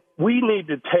we need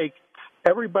to take,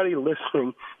 everybody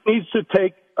listening needs to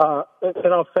take an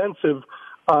offensive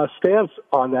stance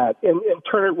on that and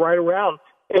turn it right around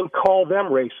and call them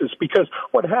racist. Because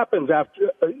what happens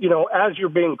after, as you're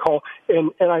being called,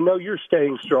 and I know you're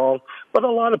staying strong, but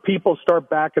a lot of people start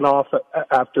backing off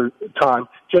after time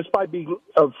just by being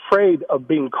afraid of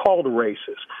being called a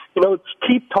racist.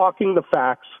 Keep talking the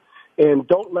facts and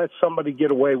don't let somebody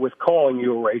get away with calling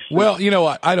you a racist. Well,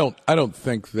 I don't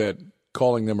think that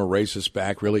calling them a racist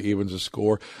back really evens a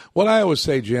score. What I always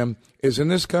say, Jim, is in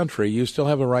this country, you still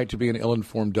have a right to be an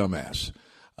ill-informed dumbass.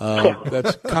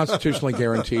 That's constitutionally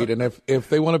guaranteed. And if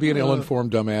they want to be an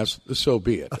ill-informed dumbass, so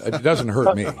be it. It doesn't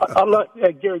hurt me. I'm not,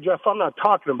 Gary Jeff, I'm not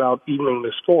talking about evening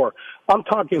the score. I'm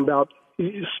talking about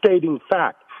stating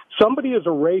fact. Somebody is a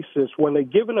racist when they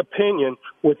give an opinion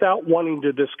without wanting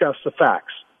to discuss the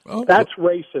facts. Oh, that's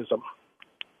racism.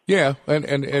 Yeah,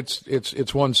 and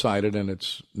it's one-sided, and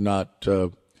it's not,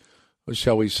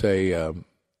 shall we say,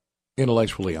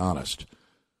 intellectually honest.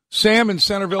 Sam in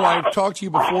Centerville, I've talked to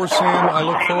you before, Sam. I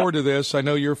look forward to this. I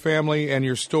know your family and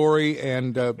your story,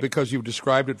 and because you've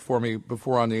described it for me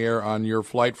before on the air on your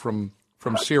flight from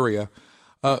Syria.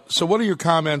 So what are your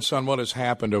comments on what has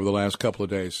happened over the last couple of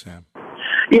days, Sam?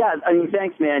 Yeah, I mean,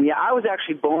 thanks, man. Yeah, I was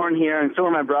actually born here, and so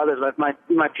were my brothers.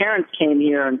 My parents came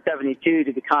here in '72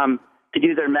 to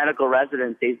do their medical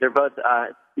residencies. They're both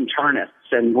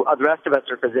internists, and the rest of us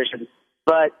are physicians.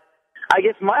 But I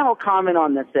guess my whole comment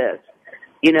on this is,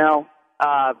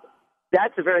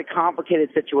 that's a very complicated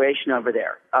situation over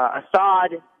there.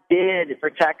 Assad did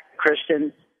protect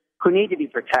Christians who need to be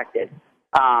protected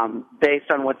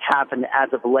based on what's happened as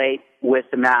of late with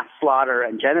the mass slaughter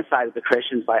and genocide of the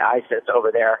Christians by ISIS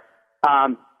over there.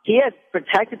 He has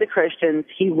protected the Christians.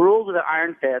 He ruled with an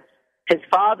iron fist. His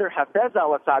father, Hafez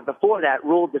al-Assad, before that,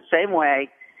 ruled the same way.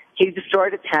 He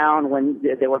destroyed a town when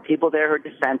there were people there who were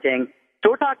dissenting. So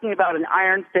we're talking about an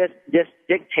iron fist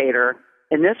dictator.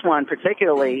 And this one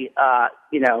particularly,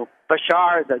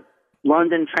 Bashar is a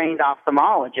London-trained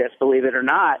ophthalmologist, believe it or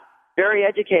not, very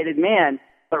educated man,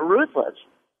 but ruthless.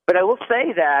 But I will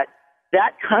say that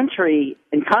country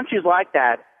and countries like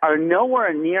that are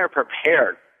nowhere near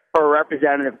prepared for a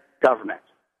representative government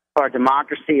or a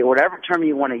democracy or whatever term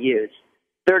you want to use.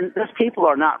 Those people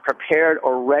are not prepared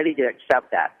or ready to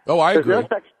accept that. Oh, I agree.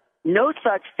 There's no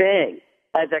such thing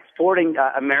as exporting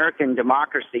American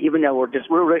democracy, even though we're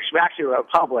actually a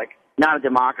republic, not a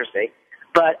democracy.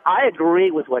 But I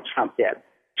agree with what Trump did.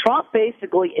 Trump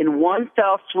basically, in one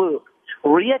fell swoop,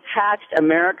 reattached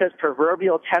America's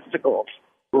proverbial testicles,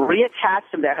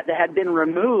 reattached them that had been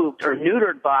removed or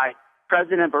neutered by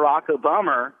President Barack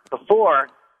Obama before,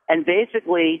 and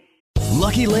basically...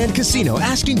 Lucky Land Casino,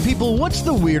 asking people, what's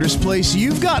the weirdest place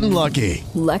you've gotten lucky?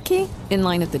 Lucky? In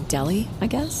line at the deli, I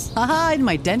guess? Aha, in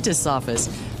my dentist's office.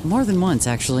 More than once,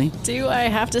 actually. Do I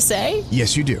have to say?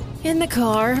 Yes, you do. In the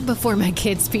car before my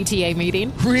kids' PTA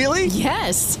meeting. Really?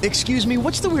 Yes. Excuse me,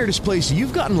 what's the weirdest place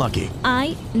you've gotten lucky?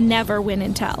 I never win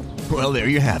and tell. Well, there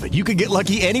you have it. You can get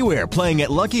lucky anywhere, playing at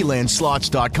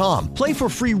LuckyLandSlots.com. Play for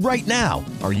free right now.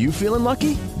 Are you feeling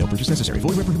lucky? No purchase necessary. Void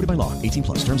where prohibited by law.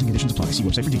 18+. Terms and conditions apply. See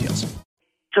website for details.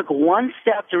 Took one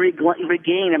step to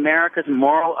regain America's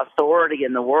moral authority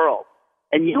in the world.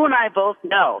 And you and I both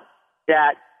know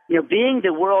that, being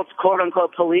the world's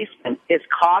quote-unquote policeman is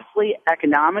costly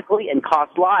economically and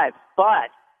costs lives.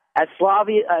 But as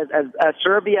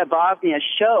Serbia, Bosnia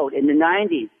showed in the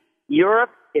 90s,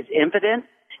 Europe is impotent,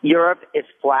 Europe is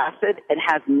flaccid, and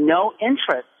has no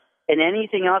interest in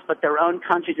anything else but their own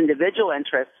country's individual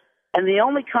interests. And the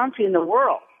only country in the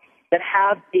world that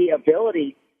has the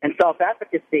ability and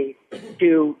self-efficacy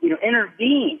to,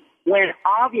 intervene when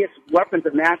obvious weapons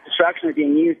of mass destruction are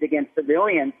being used against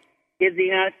civilians is the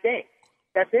United States.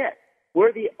 That's it.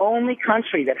 We're the only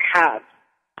country that has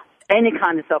any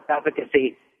kind of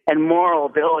self-efficacy and moral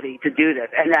ability to do this,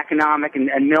 and economic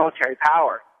and military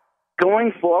power.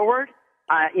 Going forward,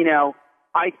 I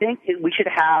think that we should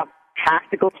have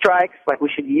tactical strikes, like we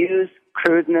should use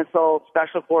cruise missiles,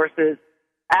 special forces,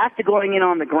 as to going in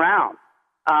on the ground.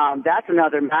 That's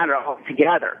another matter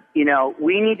altogether.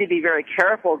 We need to be very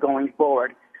careful going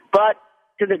forward. But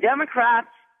to the Democrats,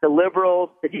 the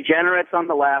liberals, the degenerates on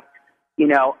the left,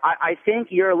 I think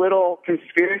your little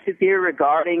conspiracy theory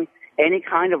regarding any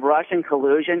kind of Russian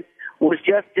collusion was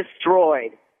just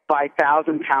destroyed by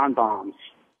 1,000-pound bombs.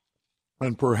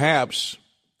 And perhaps,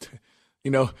 if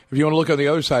you want to look on the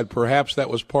other side, perhaps that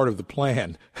was part of the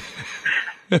plan.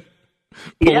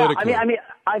 Yeah,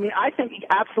 I think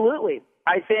absolutely.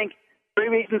 I think 3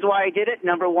 reasons why I did it.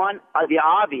 Number one, the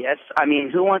obvious.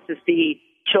 Who wants to see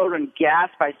children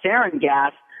gassed by sarin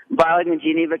gas violating the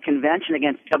Geneva Convention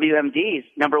against WMDs?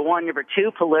 Number one. Number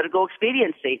two, political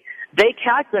expediency. They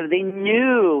calculated, they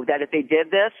knew that if they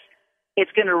did this,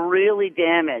 it's going to really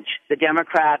damage the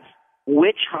Democrats'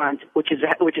 witch hunt, which is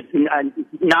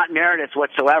not meritorious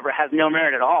whatsoever, has no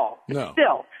merit at all. No.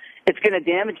 Still, it's going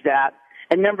to damage that.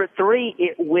 And number three,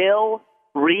 it will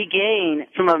regain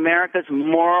some of America's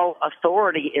moral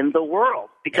authority in the world,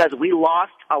 because we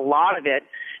lost a lot of it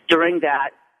during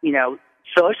that,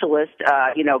 socialist,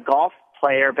 golf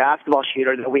player, basketball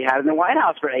shooter that we had in the White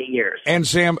House for 8 years. And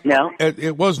Sam,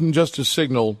 it wasn't just a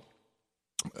signal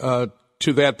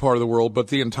to that part of the world, but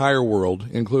the entire world,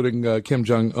 including Kim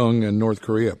Jong-un and North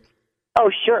Korea. Oh,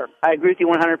 sure. I agree with you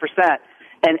 100%.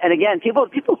 And again, people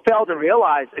fail to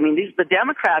realize, I mean, the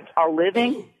Democrats are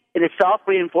living in a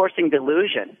self-reinforcing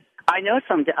delusion. I know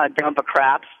some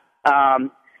Democrats,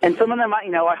 and some of them,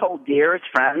 I hold dear as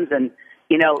friends, and,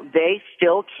 they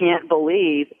still can't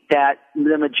believe that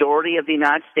the majority of the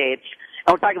United States,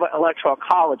 and we're talking about electoral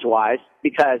college-wise,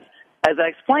 because as I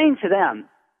explained to them,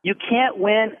 you can't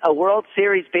win a World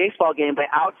Series baseball game by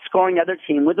outscoring the other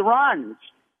team with runs.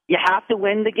 You have to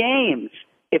win the games.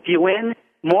 If you win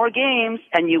more games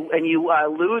and you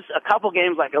lose a couple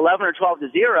games like 11 or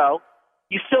 12-0,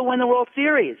 you still win the World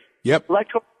Series. Yep.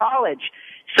 Electoral college.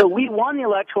 So we won the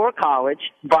Electoral College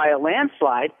by a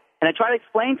landslide, and I try to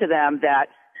explain to them that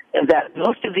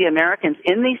most of the Americans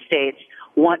in these states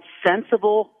want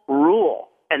sensible rule,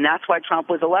 and that's why Trump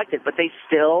was elected, but they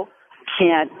still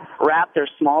can't wrap their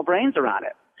small brains around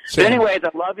it. Sam, but anyways, I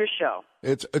love your show.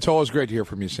 It's always great to hear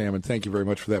from you, Sam, and thank you very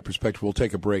much for that perspective. We'll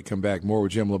take a break, come back more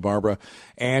with Jim LaBarbera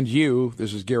and you.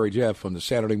 This is Gary Jeff on the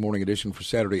Saturday morning edition for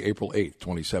Saturday, April 8th,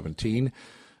 2017.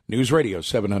 News Radio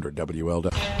 700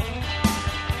 WLW.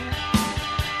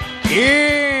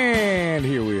 And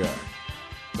here we are.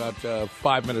 About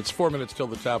 4 minutes till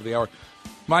the top of the hour.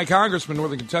 My congressman,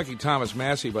 Northern Kentucky, Thomas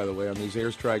Massie, by the way, on these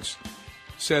airstrikes,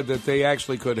 said that they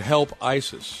actually could help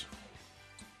ISIS.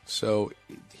 So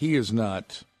he is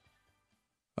not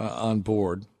on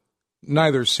board.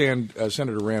 Neither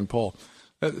Senator Rand Paul.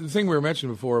 The thing we were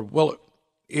mentioning before, well,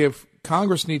 if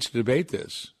Congress needs to debate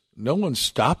this, no one's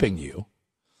stopping you.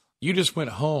 You just went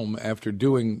home after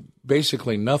doing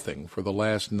basically nothing for the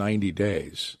last 90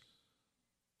 days.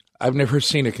 I've never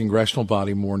seen a congressional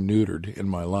body more neutered in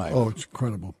my life. Oh, it's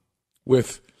incredible.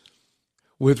 With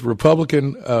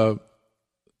Republican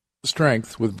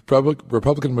strength, with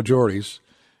Republican majorities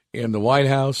in the White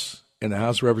House, in the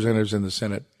House of Representatives, in the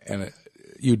Senate, and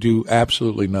you do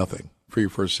absolutely nothing for your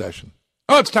first session.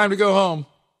 Oh, it's time to go home.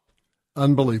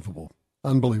 Unbelievable.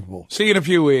 See you in a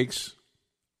few weeks.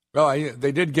 Well,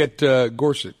 they did get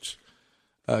Gorsuch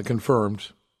confirmed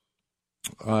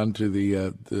onto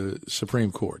the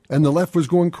Supreme Court. And the left was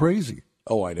going crazy.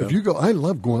 Oh, I know. If you go, I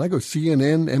love going. I go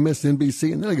CNN,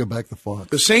 MSNBC, and then I go back to Fox.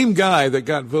 The same guy that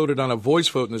got voted on a voice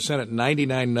vote in the Senate,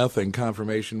 99-0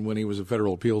 confirmation when he was a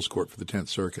federal appeals court for the 10th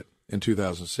Circuit in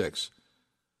 2006.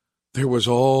 There was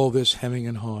all this hemming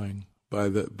and hawing by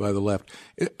the left,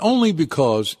 only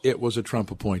because it was a Trump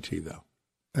appointee, though.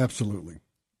 Absolutely.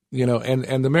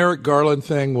 And the Merrick Garland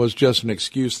thing was just an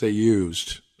excuse they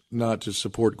used not to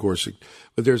support Gorsuch.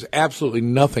 But there's absolutely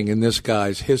nothing in this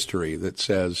guy's history that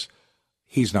says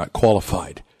he's not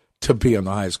qualified to be on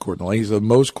the highest court in the land. He's the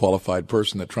most qualified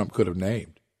person that Trump could have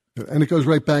named. And it goes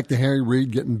right back to Harry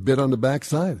Reid getting bit on the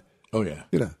backside. Oh, yeah.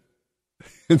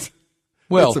 It's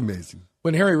amazing.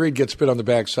 When Harry Reid gets bit on the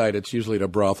backside, it's usually at a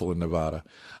brothel in Nevada.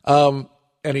 And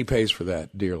he pays for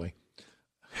that dearly.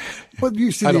 But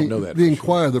you see, I don't know that. The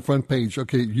Inquirer, the front page.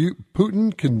 Okay,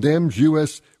 Putin condemns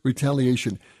U.S.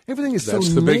 retaliation. Everything is That's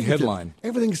so the negative. big headline.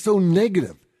 Everything's so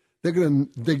negative.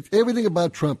 Everything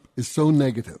about Trump is so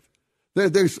negative.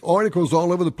 There's articles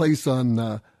all over the place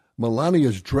on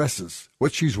Melania's dresses,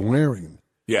 what she's wearing.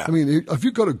 Yeah. I mean, if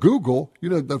you go to Google,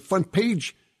 the front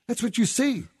page, that's what you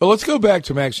see. Well, let's go back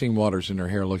to Maxine Waters and her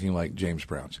hair looking like James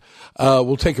Brown's.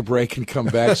 We'll take a break and come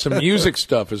back. Some music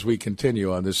stuff as we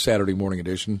continue on this Saturday morning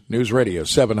edition. News Radio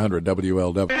 700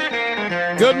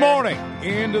 WLW. Good morning.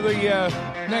 Into the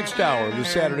next hour of the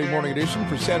Saturday morning edition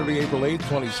for Saturday, April 8th,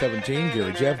 2017.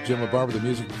 Gary Jeff, Jim LaBarbera, the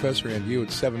music professor, and you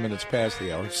at 7 minutes past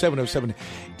the hour. 7:07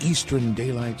 Eastern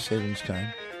Daylight Savings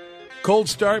Time. Cold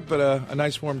start, but a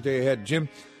nice warm day ahead. Jim,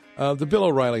 the Bill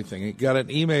O'Reilly thing, I got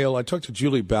an email. I talked to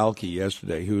Julie Balke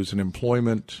yesterday, who's an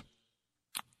employment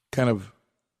kind of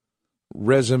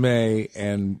resume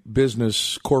and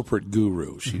business corporate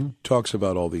guru. She talks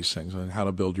about all these things and how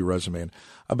to build your resume. And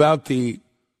about the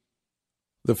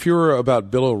furor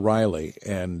about Bill O'Reilly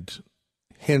and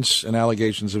hints and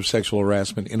allegations of sexual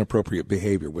harassment, inappropriate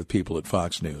behavior with people at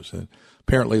Fox News. And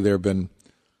apparently there have been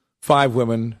 5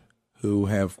 women who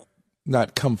have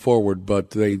not come forward, but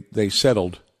they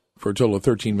settled for a total of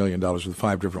 $13 million with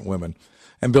 5 different women.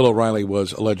 And Bill O'Reilly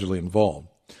was allegedly involved.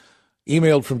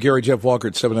 Emailed from Gary Jeff Walker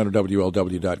at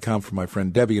 700WLW.com from my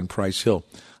friend Debbie in Price Hill.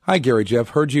 Hi, Gary Jeff.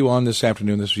 Heard you on this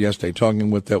afternoon, this was yesterday, talking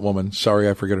with that woman, sorry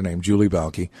I forget her name, Julie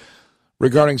Balke,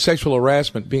 regarding sexual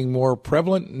harassment being more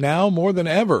prevalent now more than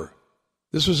ever.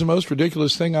 This was the most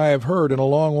ridiculous thing I have heard in a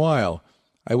long while.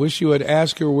 I wish you had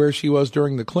asked her where she was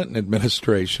during the Clinton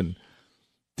administration.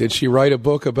 Did she write a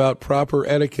book about proper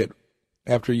etiquette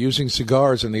after using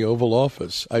cigars in the Oval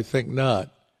Office? I think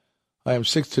not. I am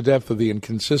sick to death of the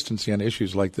inconsistency on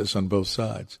issues like this on both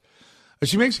sides.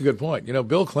 She makes a good point. You know,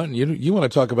 Bill Clinton, you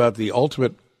want to talk about the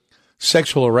ultimate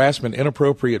sexual harassment,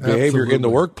 inappropriate behavior in the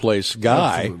workplace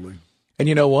guy. Absolutely. And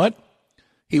you know what?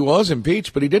 He was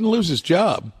impeached, but he didn't lose his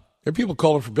job. There are people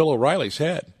calling for Bill O'Reilly's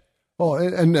head. Oh,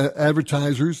 and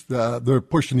advertisers, they're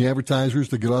pushing the advertisers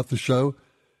to get off the show.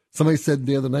 Somebody said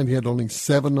the other night he had only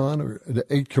 7 on or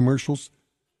 8 commercials.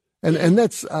 And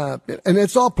that's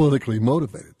all politically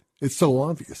motivated. It's so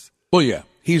obvious. Well, yeah.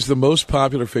 He's the most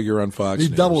popular figure on Fox News.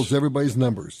 He doubles everybody's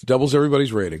numbers. Doubles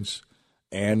everybody's ratings.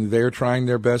 And they're trying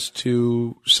their best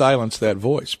to silence that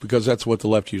voice because that's what the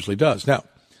left usually does. Now,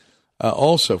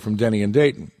 also from Denny and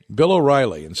Dayton, Bill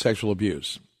O'Reilly and sexual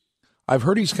abuse. I've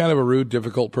heard he's kind of a rude,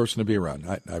 difficult person to be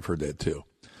around. I've heard that too.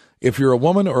 If you're a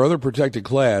woman or other protected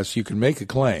class, you can make a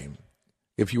claim.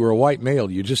 If you are a white male,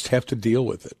 you just have to deal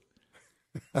with it.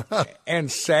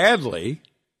 And sadly,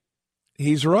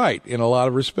 he's right in a lot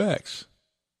of respects.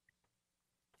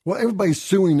 Well, everybody's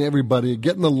suing everybody,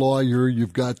 getting a lawyer.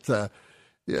 You've got,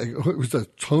 what was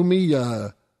that, Tommy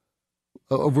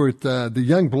over at the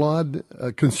young blonde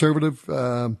conservative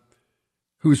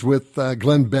who's with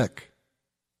Glenn Beck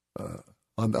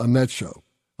on that show,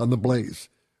 on The Blaze.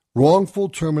 Wrongful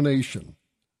termination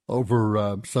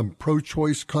over some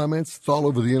pro-choice comments. It's all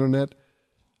over the internet.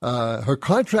 Her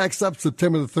contract's up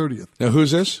September the 30th. Now,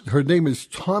 who's this? Her name is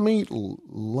Tommy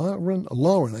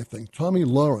Lauren, I think. Tommy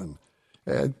Lauren.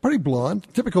 Pretty blonde.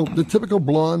 The typical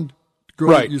blonde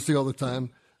girl that you see all the time.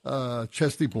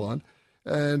 Chesty blonde.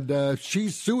 And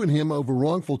she's suing him over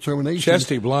wrongful termination.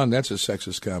 Chesty blonde, that's a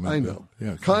sexist comment. I know.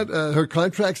 Yeah. Her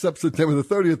contract's up September the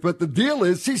 30th, but the deal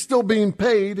is she's still being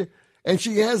paid, and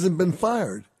she hasn't been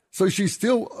fired. So she's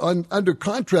still under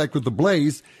contract with The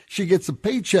Blaze. She gets a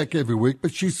paycheck every week,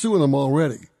 but she's suing them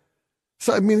already.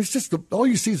 So, I mean, it's just all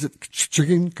you see is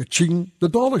ka-ching, ka-ching, the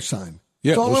dollar sign.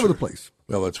 Yeah, it's all over the place.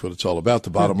 Well, that's what it's all about. The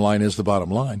bottom line is the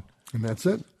bottom line. And that's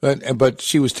it. But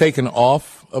she was taken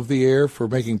off of the air for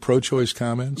making pro-choice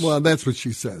comments? Well, that's what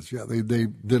she says. Yeah, they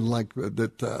didn't like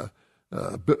that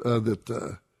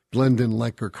Glenn didn't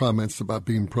like her comments about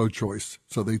being pro-choice.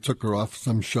 So they took her off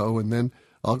some show, and then,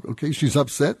 okay, she's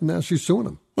upset, and now she's suing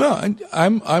him. Well,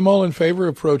 I'm all in favor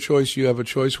of pro-choice. You have a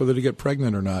choice whether to get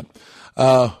pregnant or not.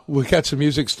 We got some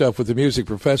music stuff with the music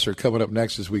professor coming up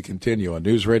next as we continue on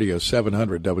News Radio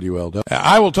 700 WLW.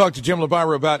 I will talk to Jim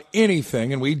LaBarbera about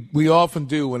anything, and we often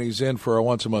do when he's in for our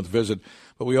once-a-month visit,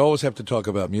 but we always have to talk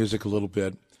about music a little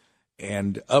bit.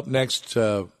 And up next,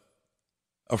 a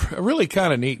really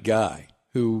kind of neat guy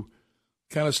who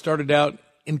kind of started out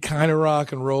in kind of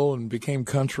rock and roll and became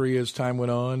country as time went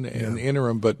on and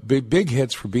interim, but big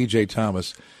hits for B.J.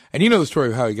 Thomas. And you know the story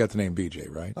of how he got the name B.J.,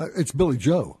 right? It's Billy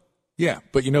Joe. Yeah,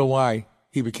 but you know why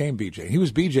he became B.J.? He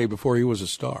was B.J. before he was a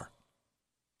star.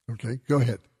 Okay, go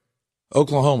ahead.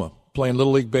 Oklahoma, playing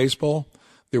Little League Baseball.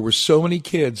 There were so many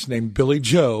kids named Billy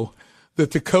Joe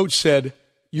that the coach said,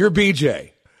 "You're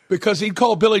B.J." Because he'd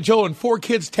call Billy Joe and 4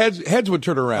 kids' heads would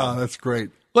turn around. Oh, that's great.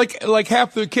 Like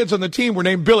half the kids on the team were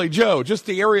named Billy Joe, just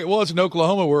the area it was in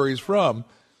Oklahoma where he's from.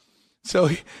 So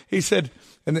he said,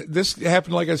 and this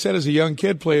happened, like I said, as a young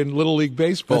kid playing Little League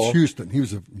Baseball. That's Houston. He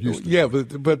was a Houston. Yeah, but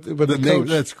the name, coach,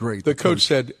 that's great. The coach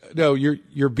said, "No,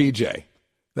 you're BJ."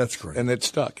 That's great. And it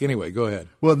stuck. Anyway, go ahead.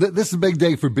 Well, this is a big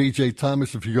day for B.J.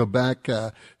 Thomas. If you go back,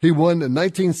 he won in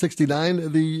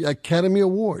 1969 the Academy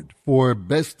Award for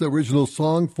Best Original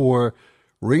Song for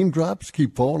Raindrops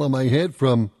Keep Falling on My Head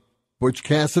from Butch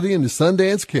Cassidy and the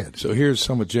Sundance Kid. So here's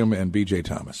some with Jim and B.J.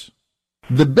 Thomas.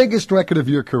 The biggest record of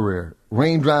your career,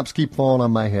 Raindrops Keep Falling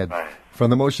on My Head, from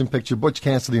the motion picture Butch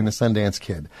Cassidy and the Sundance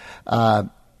Kid.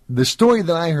 The story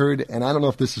that I heard, and I don't know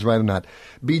if this is right or not,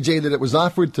 B.J., that it was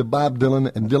offered to Bob Dylan,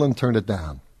 and Dylan turned it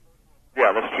down.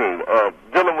 Yeah, that's true.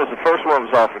 Dylan was the first one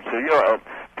it was offered to. You know,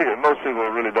 most people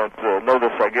really don't know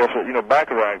this, I guess. You know, Burt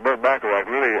Bacharach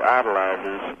really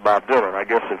idolizes Bob Dylan. I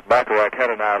guess if Bacharach had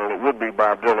an idol, it would be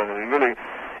Bob Dylan, and he really,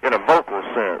 in a vocal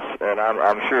sense, and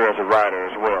I'm sure as a writer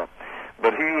as well.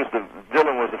 But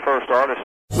Dylan was the first artist.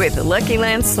 With the Lucky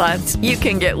Land Slots, you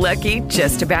can get lucky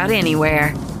just about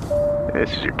anywhere.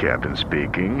 This is your captain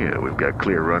speaking. We've got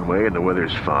clear runway and the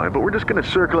weather's fine, but we're just going to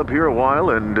circle up here a while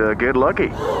and get lucky.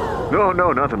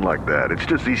 No, nothing like that. It's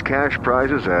just these cash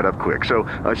prizes add up quick. So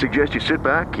I suggest you sit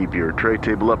back, keep your tray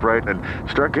table upright, and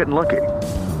start getting lucky.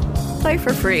 Play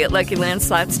for free at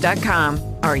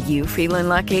LuckyLandSlots.com. Are you feeling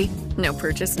lucky? No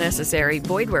purchase necessary.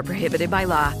 Void where prohibited by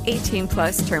law.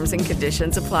 18+ terms and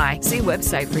conditions apply. See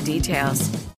website for details.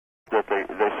 That they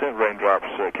sent Raindrops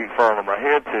Keep Falling on My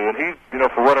Head to, and he, you know,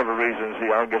 for whatever reasons, I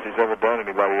don't guess he's ever done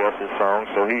anybody else's song,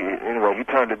 so he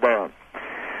turned it down.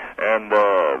 And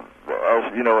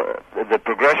as you know, the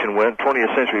progression went,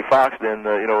 20th Century Fox then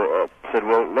said,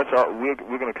 well,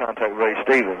 we're going to contact Ray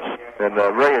Stevens, and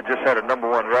Ray had just had a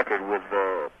 #1 record with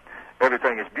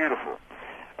Everything Is Beautiful.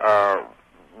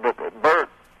 But Bert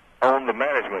owned the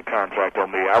management contract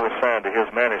on me. I was signed to his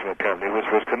management company, which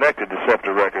was connected to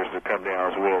Scepter Records, the company I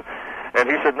was with. And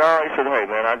he said, hey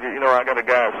man, I got a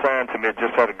guy signed to me,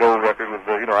 just had a gold record with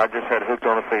I just had Hooked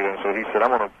on a Feeling. So he said, I'm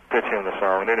going to pitch him the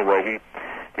song. And anyway,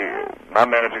 my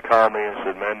manager called me and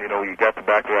said, man, you got the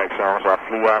Bacharach song. So I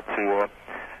flew out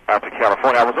to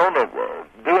California. I was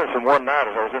doing some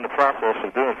one-nighters. I was in the process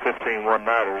of doing 15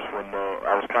 one-nighters when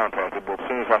I was contacted. But as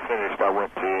soon as I finished, I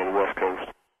went to the West Coast.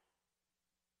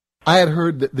 I had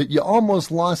heard that you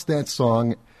almost lost that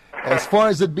song as far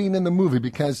as it being in the movie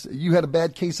because you had a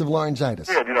bad case of laryngitis.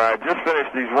 Yeah, I just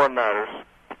finished these one-nighters,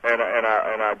 and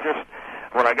I just,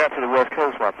 when I got to the West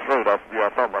Coast, my throat, I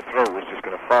thought my throat was just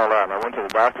going to fall out. And I went to the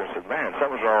doctor and said, man,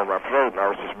 something's wrong with my throat. And I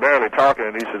was just barely talking,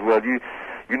 and he said, well, you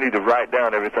need to write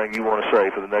down everything you want to say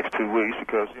for the next 2 weeks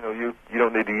because, you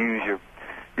don't need to use your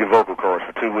vocal cords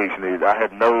for 2 weeks. And I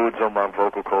had nodes on my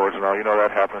vocal cords and all. That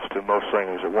happens to most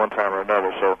singers at one time or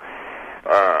another. So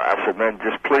I said, man,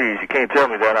 just please, you can't tell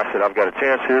me that. I said, I've got a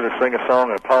chance here to sing a song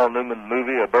in a Paul Newman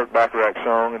movie, a Burt Bacharach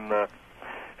song,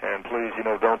 and please,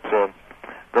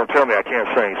 don't tell me I can't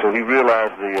sing. So he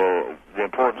realized the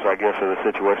importance, I guess, of the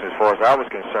situation as far as I was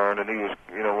concerned, and he was,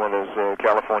 one of those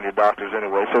California doctors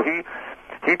anyway. So he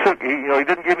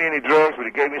didn't give me any drugs, but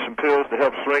he gave me some pills to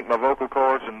help shrink my vocal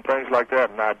cords and things like that.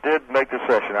 And I did make the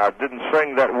session. I didn't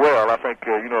sing that well. I think,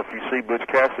 if you see Butch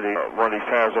Cassidy one of these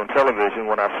times on television,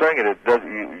 when I sing it,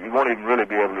 you won't even really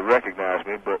be able to recognize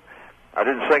me. But I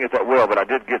didn't sing it that well, but I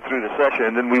did get through the session.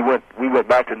 And then we went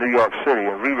back to New York City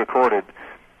and re-recorded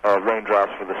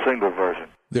Raindrops for the single version.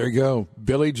 There you go.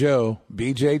 Billy Joe,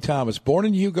 B.J. Thomas, born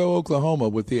in Hugo, Oklahoma,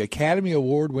 with the Academy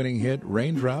Award-winning hit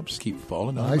Raindrops Keep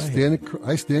Falling on My Head.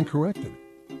 I stand corrected.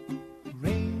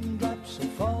 Raindrops are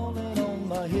falling on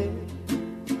my head,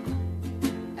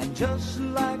 and just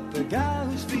like the guy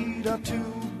whose feet are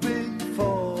too big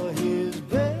for his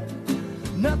bed,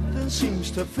 nothing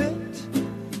seems to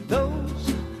fit.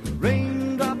 Those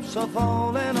raindrops are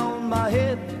falling on my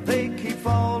head, they keep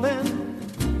falling.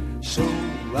 So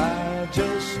I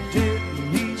just did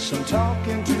need some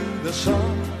talking to the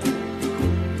sun,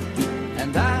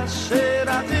 and I said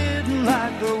I didn't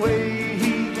like the way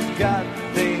he got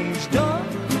things done,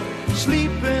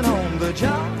 sleeping on the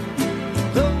job.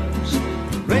 Those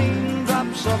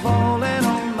raindrops are falling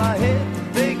on my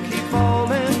head, they keep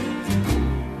falling.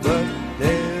 But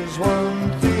there's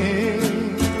one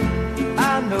thing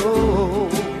I know,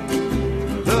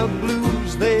 the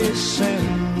blues they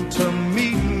send to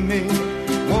meet me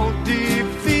won't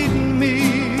defeat me.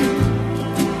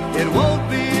 It won't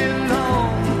be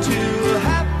long till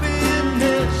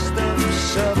happiness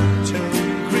themselves to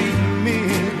greet me.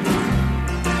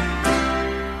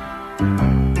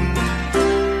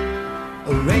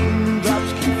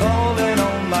 Raindrops keep falling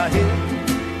on my head,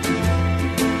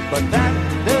 but that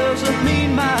doesn't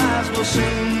mean my eyes will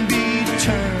soon be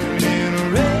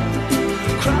turning red.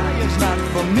 Crying's not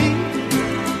for me,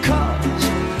 'cause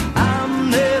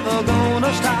I'm never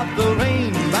gonna stop the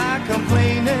rain by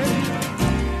complaining,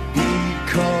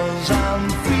 because I'm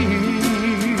free.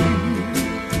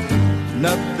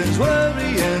 Nothing's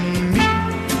worrying me.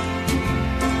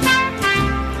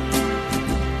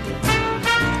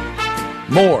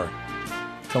 More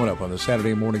coming up on the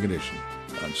Saturday Morning Edition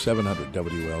on 700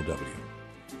 WLW.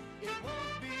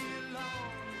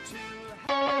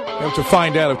 We have to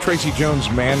find out if Tracy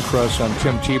Jones' man crush on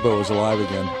Tim Tebow is alive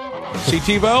again. See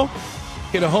Tebow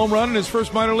hit a home run in his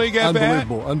first minor league at bat.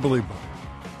 Unbelievable.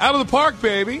 Out of the park,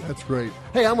 baby. That's great.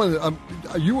 Hey,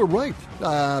 you were right.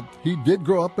 He did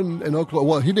grow up in Oklahoma.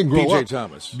 Well, he didn't grow up. B.J.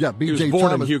 Thomas. Yeah, B.J. He was born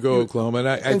Thomas. in Hugo, Oklahoma, and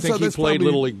I think he played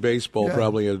Little League Baseball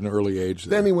probably at an early age.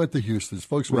 Then he went to Houston. His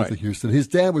folks went to Houston. His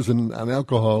dad was an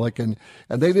alcoholic, and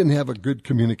they didn't have a good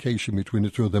communication between the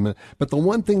two of them. But the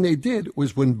one thing they did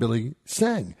was when Billy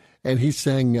sang. And he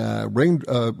sang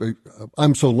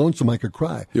I'm So Lonesome I Could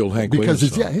Cry. The old Hank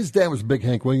Williams song. His dad was a big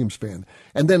Hank Williams fan.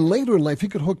 And then later in life, he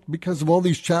got hooked because of all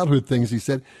these childhood things. He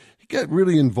said he got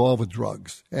really involved with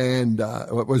drugs and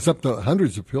was up to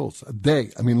hundreds of pills a day.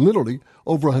 I mean, literally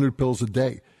over 100 pills a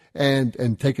day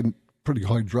and taking pretty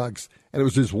hard drugs. And it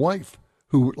was his wife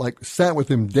who sat with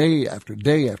him day after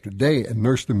day after day and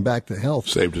nursed him back to health.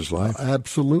 Saved his life.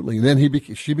 Absolutely. And then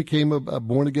she became a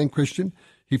born-again Christian.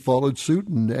 He followed suit,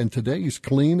 and today he's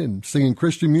clean and singing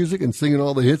Christian music and singing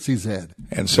all the hits he's had.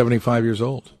 And 75 years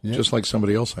old, just like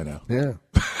somebody else I know. Yeah.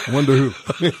 I wonder who.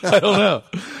 I don't know.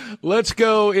 Let's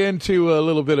go into a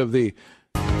little bit of the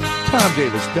Tom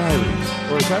Davis Diaries,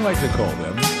 or as I like to call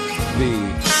them, the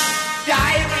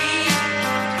Diary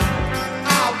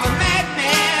of a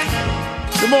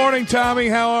Madman. Good morning, Tommy.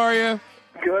 How are you?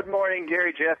 Good morning,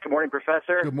 Gary, Jeff. Good morning,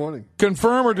 Professor. Good morning.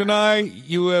 Confirm or deny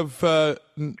you have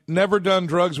never done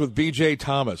drugs with B.J.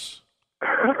 Thomas?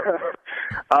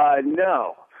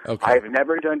 No. Okay. I've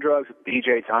never done drugs with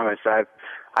B.J. Thomas.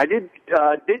 I did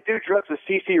do drugs with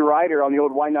C.C. Ryder on the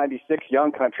old Y96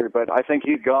 Young Country, but I think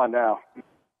he's gone now.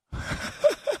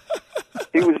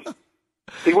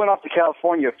 He went off to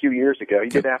California a few years ago. He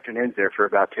did afternoons there for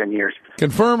about 10 years.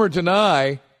 Confirm or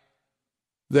deny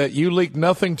that you leak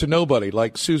nothing to nobody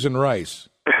like Susan Rice?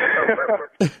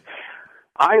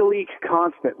 I leak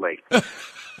constantly.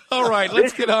 All right,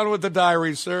 let's get on with the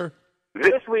diary, sir.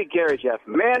 This week, Gary Jeff,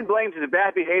 man blames his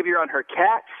bad behavior on her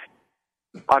cats.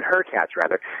 On her cats,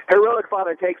 rather. Heroic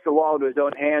father takes the law into his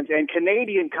own hands, and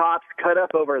Canadian cops cut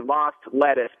up over lost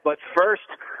lettuce. But first,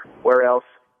 where else?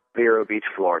 Vero Beach,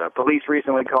 Florida. Police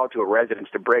recently called to a residence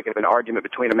to break up an argument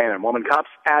between a man and a woman. Cops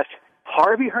asked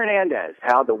Harvey Hernandez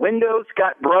how the windows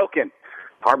got broken.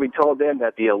 Harvey told them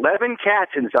that the 11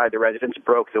 cats inside the residence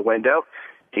broke the window.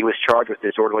 He was charged with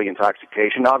disorderly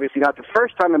intoxication. Obviously not the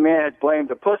first time a man has blamed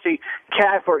a pussy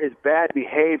cat for his bad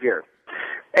behavior.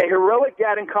 A heroic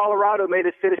dad in Colorado made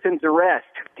a citizen's arrest.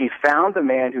 He found the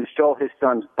man who stole his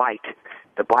son's bike.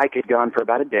 The bike had gone for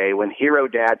about a day when Hero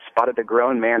Dad spotted the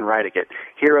grown man riding it.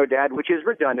 Hero Dad, which is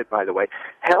redundant, by the way,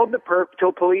 held the perp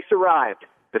till police arrived.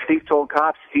 The thief told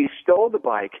cops he stole the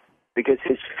bike because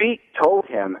his feet told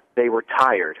him they were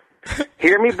tired.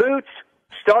 Hear me, Boots?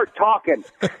 Start talking.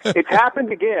 It's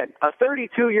happened again. A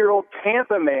 32-year-old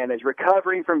Tampa man is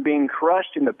recovering from being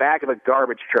crushed in the back of a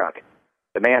garbage truck.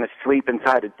 The man asleep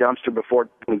inside a dumpster before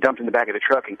being dumped in the back of the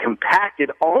truck and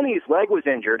compacted. Only his leg was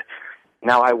injured.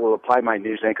 Now I will apply my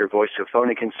news anchor voice to a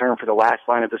phony concern for the last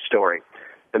line of the story.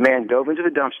 The man dove into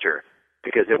the dumpster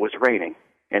because it was raining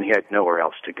and he had nowhere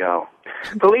else to go.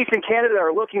 Police in Canada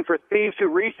are looking for thieves who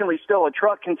recently stole a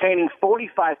truck containing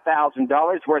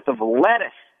 $45,000 worth of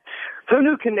lettuce. Who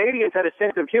knew Canadians had a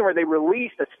sense of humor? They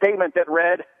released a statement that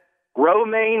read,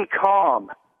 "Remain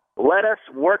calm. Let us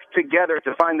work together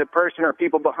to find the person or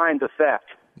people behind the theft."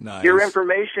 Nice. Your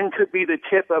information could be the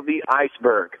tip of the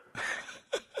iceberg.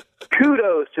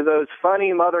 Kudos to those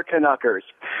funny mother Canuckers.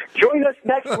 Join us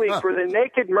next week for the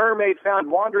naked mermaid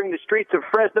found wandering the streets of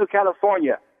Fresno,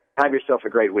 California. Have yourself a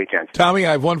great weekend. Tommy,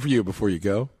 I have one for you before you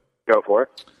go. Go for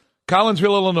it.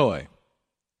 Collinsville, Illinois.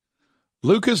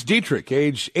 Lucas Dietrich,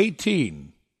 age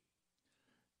 18,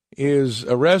 is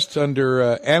arrested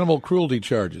under animal cruelty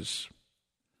charges.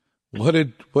 What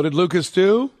did Lucas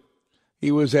do?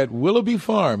 He was at Willoughby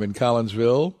Farm in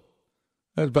Collinsville.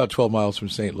 That's about 12 miles from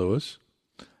St. Louis.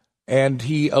 And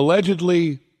he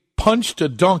allegedly punched a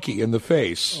donkey in the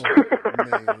face.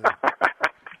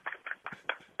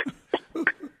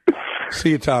 See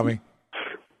you, Tommy.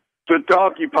 The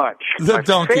donkey punch. The My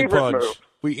donkey favorite punch. move.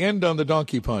 We end on the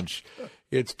donkey punch.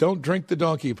 It's don't drink the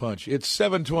donkey punch. It's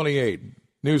 7:28.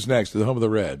 News next to the home of the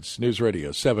Reds. News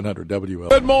Radio 700 WL.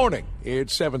 Good morning.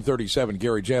 It's 7:37.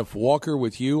 Gary Jeff Walker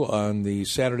with you on the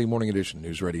Saturday morning edition.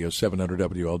 News Radio 700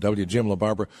 WLW. Jim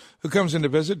LaBarbera, who comes in to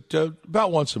visit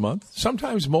about once a month,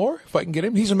 sometimes more if I can get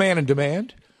him. He's a man in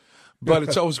demand. But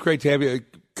it's always great to have you. A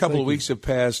couple of weeks have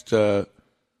passed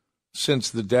since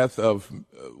the death of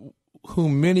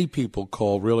whom many people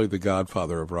call really the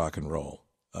godfather of rock and roll.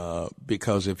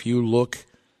 Because if you look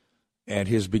at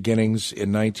his beginnings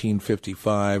in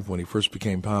 1955 when he first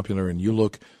became popular, and you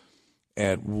look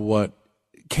at what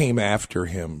came after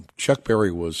him, Chuck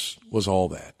Berry was all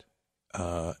that,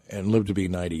 and lived to be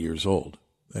 90 years old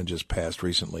and just passed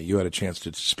recently. You had a chance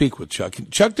to speak with Chuck.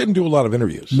 Chuck didn't do a lot of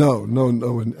interviews. No.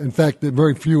 In fact,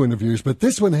 very few interviews. But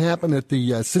this one happened at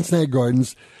the Cincinnati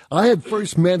Gardens. I had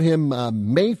first met him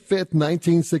May 5th,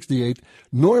 1968.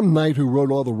 Norm Knight, who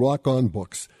wrote all the Rock On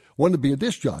books, wanted to be a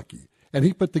disc jockey. And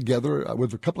he put together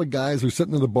with a couple of guys who were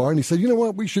sitting in the bar, and he said, you know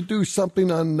what, we should do something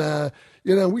on,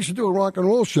 we should do a rock and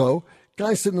roll show.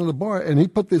 Guy sitting in the bar, and he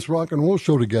put this rock and roll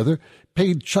show together,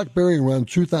 paid Chuck Berry around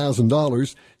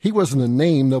 $2,000. He wasn't a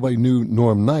name. Nobody knew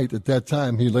Norm Knight at that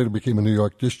time. He later became a New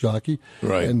York disc jockey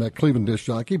and a Cleveland disc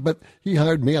jockey. But he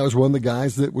hired me. I was one of the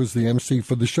guys that was the MC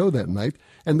for the show that night.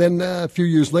 And then a few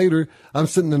years later, I'm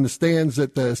sitting in the stands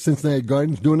at the Cincinnati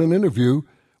Gardens doing an interview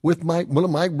with one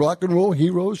of my rock and roll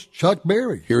heroes, Chuck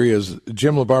Berry. Here he is,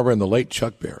 Jim LaBarbera and the late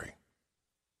Chuck Berry.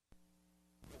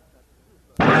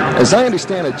 As I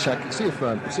understand it, Chuck, see if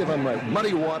I'm right.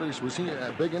 Muddy Waters, was he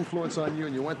a big influence on you?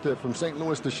 And you went from St.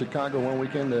 Louis to Chicago one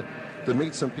weekend to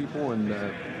meet some people, and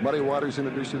Muddy Waters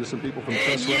introduced you to some people from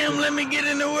Chess Jim, let me get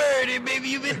in the word here, baby.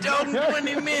 You've been talking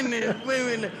 20 minutes. Wait a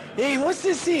minute. Hey, what's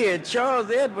this here? Charles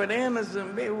Edward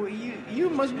Anderson, baby. You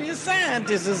must be a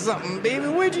scientist or something, baby.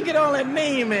 Where'd you get all that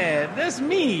name at? That's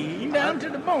me, down to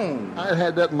the bone. I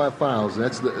had that in my files.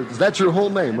 Is that your whole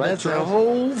name, right, That's Charles? the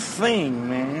whole thing,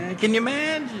 man. Can you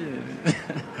imagine?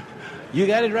 You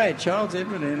got it right, Charles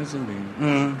Edward Anderson, baby.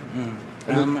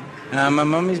 I'm my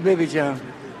mommy's baby, child.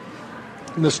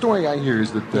 And the story I hear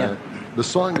is that the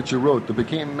song that you wrote that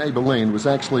became Maybelline was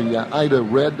actually Ida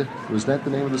Red. Was that the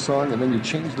name of the song? And then you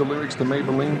changed the lyrics to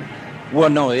Maybelline? Well,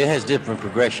 no, it has different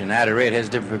progression. Ida Red has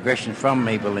different progression from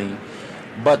Maybelline.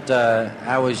 But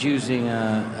I was using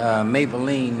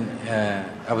Maybelline.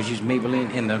 I was using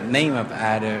Maybelline in the name of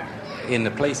Ida, in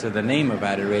the place of the name of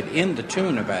Ida Red, in the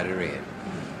tune of Ida Red,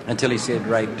 until he said,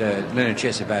 Leonard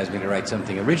Chess advised me to write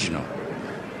something original.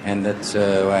 And that's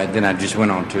then I just went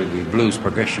on to the blues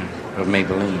progression of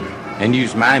Maybelline and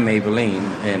used my Maybelline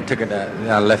and took it.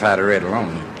 I left Ida Red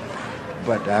alone.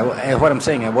 But what I'm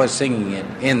saying, I was singing it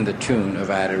in the tune of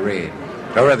Ida Red,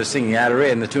 or rather singing Ida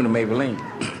Red in the tune of Maybelline.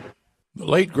 The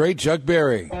late great Chuck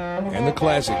Berry and the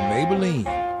classic Maybelline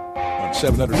on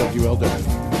 700 WLW.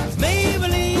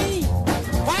 Maybelline,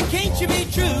 why can't you be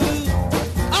true?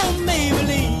 Oh,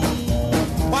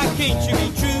 Maybelline, why can't you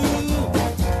be true?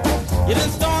 You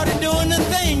done started doing the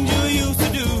things you used to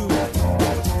do.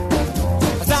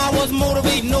 As I was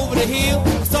motivating over the hill,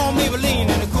 I saw Maybelline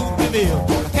in a coupe de ville.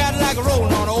 A Cadillac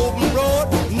rolling on an open road,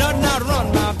 nothing out to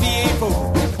run my V8 4.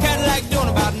 A Cadillac doing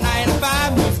about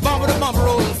 95, moves bumper to bumper,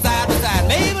 rolling side to side.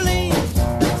 Maybelline,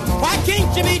 why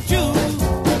can't you be true?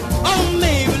 Oh,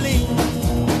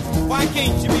 Maybelline, why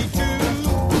can't you be true?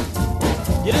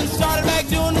 You done started back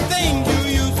doing the things you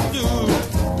used to do.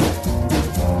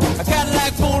 A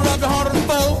Cadillac pulled up to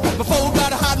 104, before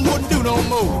got hot and wouldn't do no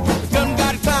more. The gun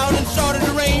got cloud and started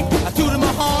to rain. I tooted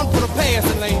my horn for the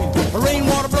passing lane. The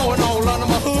rainwater blowing all under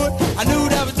my hood. I knew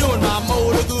that was doing my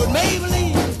motor good.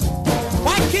 Maybelline,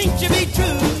 why can't you be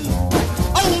true?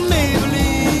 Oh,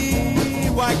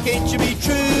 Maybelline, why can't you be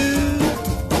true?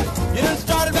 You done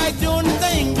started back doing the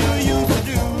thing you used to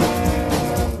do.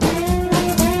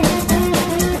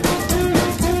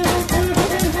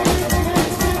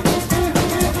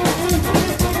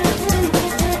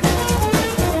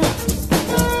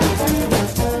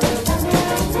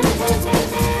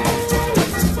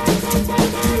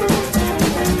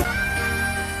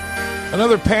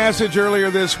 Another passage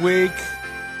earlier this week.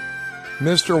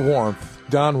 Mr. Warmth,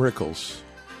 Don Rickles,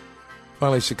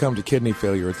 finally succumbed to kidney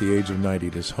failure at the age of 90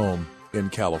 at his home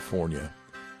in California.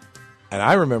 And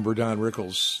I remember Don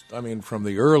Rickles, from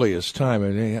the earliest time.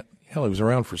 He was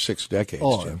around for 6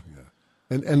 decades, Jim.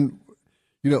 Yeah. And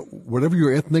whatever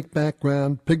your ethnic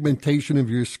background, pigmentation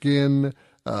of your skin,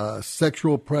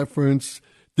 sexual preference,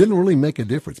 didn't really make a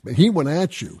difference. But he went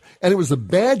at you. And it was a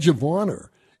badge of honor.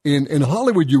 In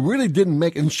Hollywood, you really didn't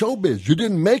make it. In showbiz, you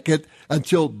didn't make it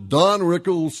until Don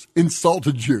Rickles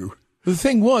insulted you. The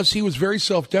thing was, he was very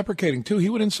self-deprecating, too. He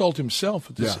would insult himself.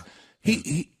 At this.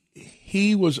 Yeah.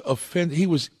 He was He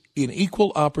was an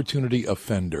equal opportunity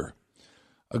offender.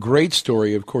 A great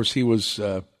story. Of course, he was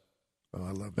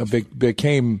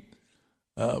became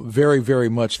very, very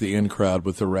much the in crowd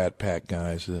with the Rat Pack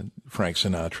guys, Frank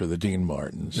Sinatra, the Dean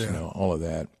Martins, all of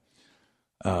that.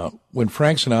 When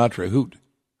Frank Sinatra, who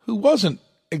wasn't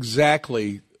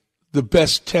exactly the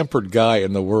best-tempered guy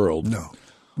in the world,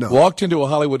 walked into a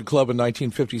Hollywood club in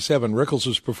 1957. Rickles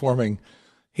was performing.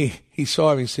 He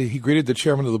saw him. He greeted the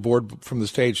chairman of the board from the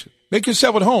stage. "Make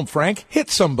yourself at home, Frank. Hit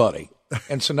somebody."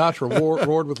 And Sinatra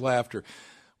roared with laughter.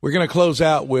 We're going to close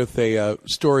out with a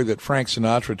story that Frank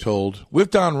Sinatra told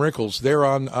with Don Rickles there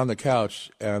on the couch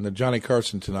on the Johnny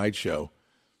Carson Tonight Show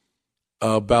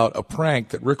about a prank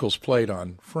that Rickles played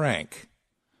on Frank.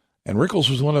 And Rickles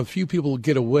was one of the few people who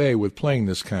get away with playing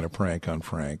this kind of prank on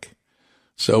Frank.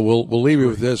 So we'll leave you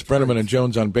with this. Brenneman and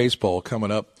Jones on baseball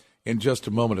coming up in just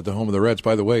a moment at the home of the Reds.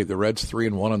 By the way, the Reds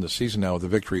 3-1 on the season now with a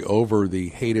victory over the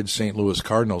hated St. Louis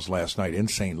Cardinals last night in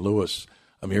St. Louis.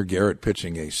 Amir Garrett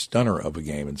pitching a stunner of a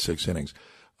game in 6 innings.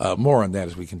 More on that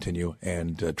as we continue.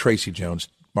 And Tracy Jones,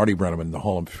 Marty Brenneman, the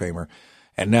Hall of Famer,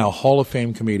 and now Hall of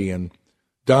Fame comedian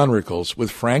Don Rickles with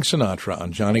Frank Sinatra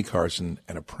on Johnny Carson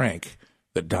and a prank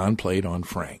that Don played on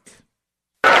Frank.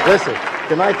 Listen,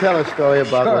 can I tell a story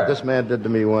about what this man did to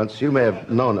me once? You may have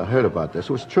known or heard about this.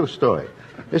 It was a true story.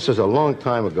 This was a long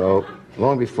time ago,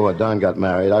 long before Don got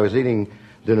married. I was eating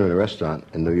dinner in a restaurant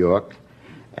in New York,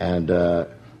 and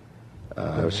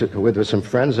with some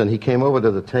friends, and he came over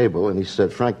to the table, and he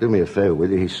said, Frank, do me a favor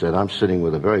with you. He said, I'm sitting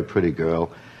with a very pretty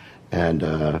girl, and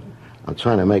I'm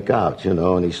trying to make out,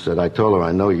 and he said, I told her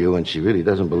I know you, and she really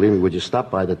doesn't believe me. Would you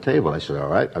stop by the table? I said, all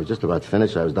right. I was just about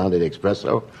finished. I was down to the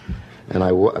espresso, and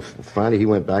finally he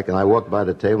went back, and I walked by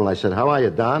the table, and I said, how are you,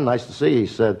 Don? Nice to see you. He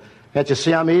said, can't you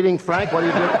see I'm eating, Frank? What are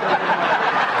you doing?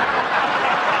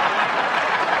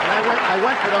 I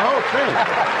went for the whole thing.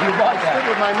 I stood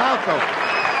with my mouth open.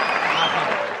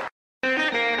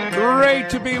 Great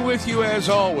to be with you as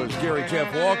always. Gary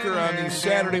Jeff Walker on the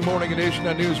Saturday morning edition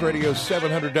on News Radio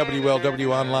 700 WLW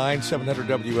online,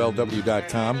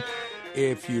 700WLW.com.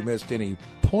 If you missed any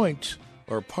point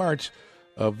or part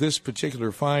of this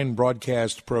particular fine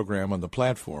broadcast program on the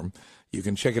platform, you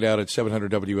can check it out at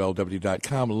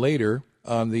 700WLW.com later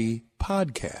on the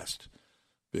podcast,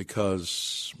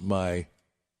 because my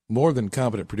more than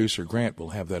competent producer Grant will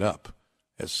have that up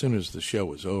as soon as the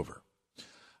show is over.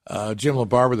 Jim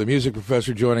LaBarber, the music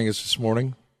professor, joining us this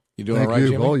morning. You doing all right,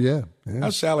 Jimmy? Oh, yeah.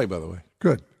 How's Sally, by the way?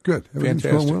 Good. Everything's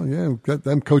Fantastic. going well. Yeah,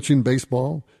 I'm coaching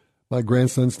baseball. My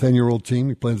grandson's 10-year-old team.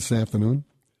 We play this afternoon.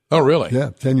 Oh, really?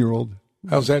 Yeah, 10-year-old.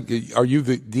 How's that? Are you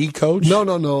the coach? No.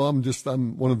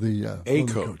 I'm one of the A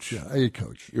coach. Yeah, A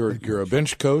coach. You're a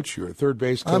bench coach. You're a third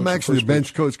base coach. I'm actually a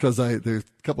bench coach because there's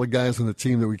a couple of guys on the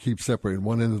team that we keep separated.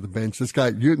 One end of the bench. This guy,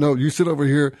 you sit over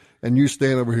here and you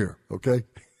stand over here. Okay.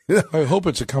 I hope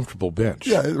it's a comfortable bench.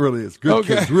 Yeah, it really is. Good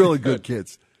kids, really good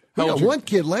kids. We got old's one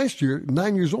kid last year,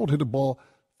 9 years old, hit a ball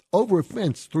over a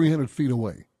fence 300 feet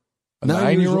away. A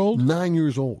 9-year-old? 9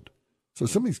 years old. So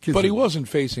some of these kids. But he wasn't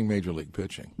facing Major League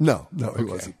pitching. No, he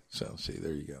wasn't. So, see,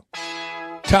 there you go.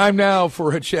 Time now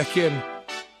for a check-in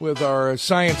with our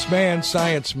science man,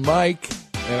 Science Mike,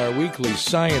 and our weekly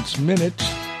Science Minute.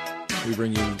 We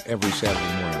bring you every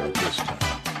Saturday morning at this time.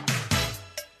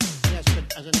 Yes,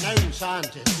 but as a known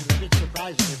scientist, it was a bit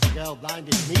surprising if the girl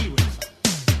blinded me with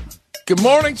something. Good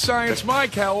morning, Science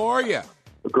Mike. How are you?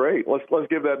 Great. Let's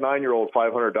give that 9-year-old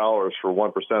 $500 for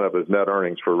 1% of his net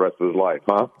earnings for the rest of his life,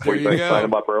 huh? There you think? go. Sign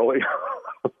him up early.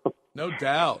 No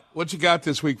doubt. What you got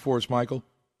this week for us, Michael?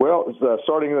 Well,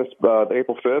 starting this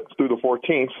April 5th through the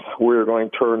 14th, we're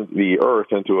going to turn the Earth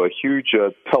into a huge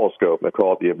telescope. They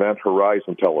call it the Event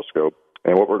Horizon Telescope.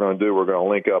 And what we're going to do, we're going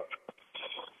to link up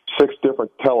 6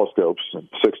 different telescopes,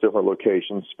 6 different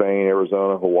locations: Spain,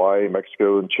 Arizona, Hawaii,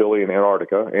 Mexico, and Chile, and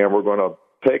Antarctica. And we're going to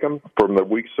take them from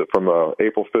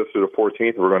April 5th through the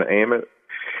 14th. We're going to aim it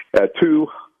at 2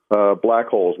 black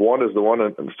holes. One is the one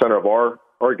in the center of our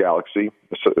galaxy.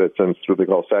 It's in what they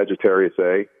call Sagittarius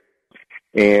A.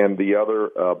 And the other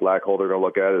black hole they're going to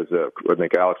look at is in the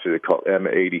galaxy they call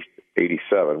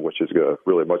M87, which is a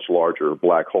really much larger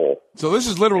black hole. So this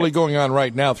is literally going on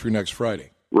right now through next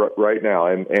Friday. Right now.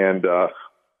 And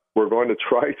we're going to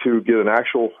try to get an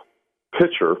actual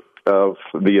picture of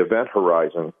the event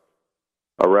horizon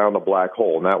around the black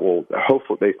hole. And that will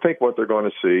hopefully, they think what they're going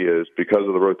to see is because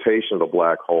of the rotation of the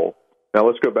black hole. Now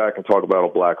let's go back and talk about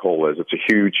what a black hole is. It's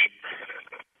a huge,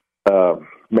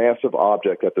 massive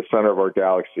object at the center of our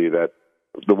galaxy that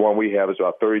the one we have is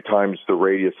about 30 times the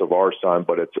radius of our sun,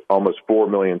 but it's almost 4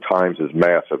 million times as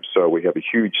massive. So we have a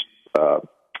huge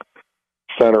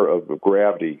center of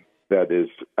gravity that is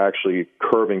actually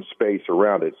curving space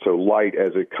around it. So light,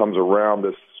 as it comes around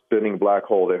this spinning black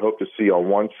hole, they hope to see on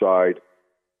one side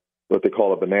what they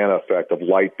call a banana effect of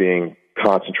light being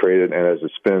concentrated, and as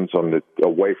it spins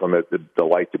away from it, the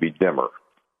light to be dimmer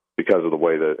because of the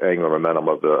way the angular momentum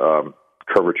of the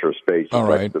curvature of space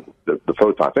affects the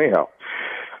photons. Anyhow,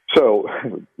 so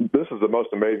this is the most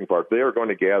amazing part. They are going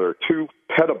to gather 2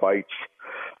 petabytes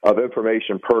of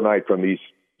information per night from these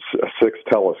 6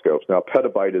 telescopes. Now, a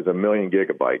petabyte is 1 million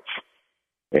gigabytes,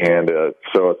 and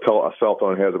so a cell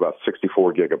phone has about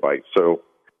 64 gigabytes. So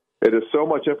it is so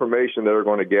much information that they're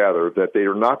going to gather that they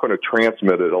are not going to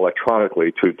transmit it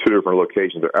electronically to 2 different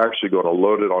locations. They're actually going to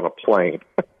load it on a plane,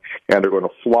 and they're going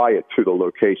to fly it to the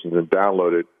locations and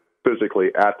download it physically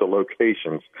at the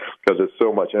locations because there's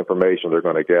so much information they're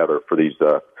going to gather for these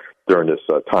during this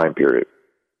time period.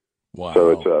 Wow! So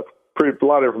it's a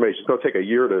lot of information. It's going to take a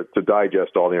year to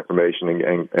digest all the information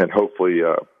and hopefully,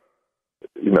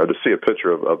 to see a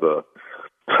picture of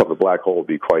the black hole would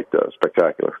be quite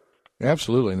spectacular.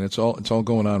 Absolutely, and it's all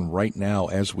going on right now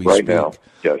as we speak. Right now,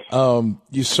 yes.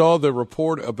 You saw the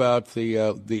report about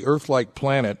the Earth-like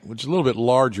planet, which is a little bit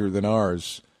larger than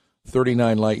ours,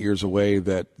 39 light years away,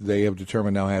 that they have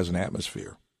determined now has an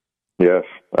atmosphere. Yes,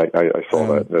 I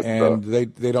saw that. And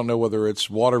they don't know whether it's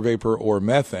water vapor or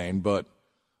methane, but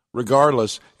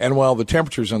regardless, and while the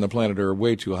temperatures on the planet are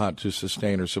way too hot to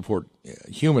sustain or support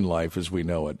human life as we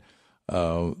know it,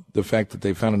 the fact that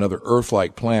they found another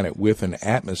Earth-like planet with an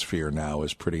atmosphere now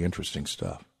is pretty interesting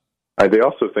stuff. They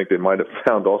also think they might have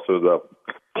found also the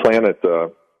planet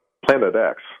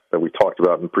X that we talked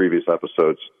about in previous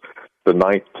episodes. The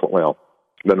ninth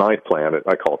planet.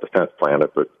 I call it the 10th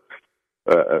planet, but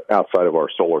outside of our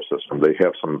solar system, they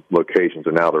have some locations,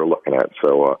 and now they're looking at.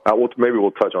 So maybe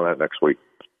we'll touch on that next week.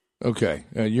 Okay,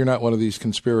 you're not one of these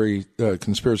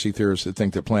conspiracy theorists that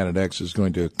think that Planet X is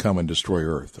going to come and destroy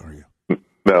Earth, are you?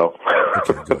 No.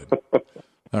 Okay, good.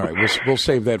 All right, we'll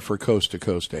save that for Coast to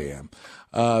Coast AM.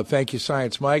 Thank you,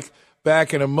 Science Mike.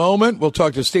 Back in a moment, we'll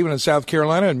talk to Stephen in South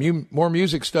Carolina and more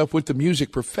music stuff with the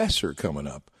music professor coming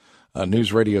up on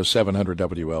News Radio 700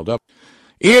 WLW.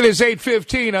 It is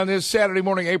 8:15 on this Saturday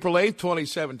morning, April 8th,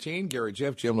 2017. Gary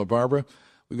Jeff, Jim LaBarbera.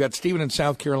 We've got Stephen in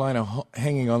South Carolina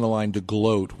hanging on the line to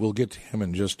gloat. We'll get to him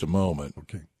in just a moment.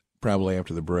 Okay. Probably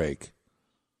after the break.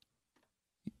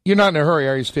 You're not in a hurry,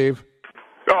 are you, Steve?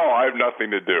 No, I have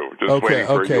nothing to do. Just waiting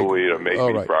for Julie to make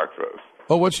me breakfast.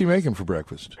 Oh, what's she making for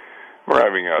breakfast? We're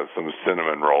having some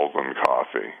cinnamon rolls and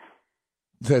coffee.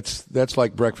 That's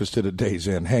like breakfast at a Days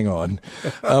Inn. Hang on.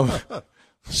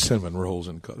 Cinnamon rolls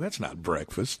and coffee. That's not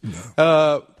breakfast.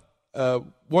 No.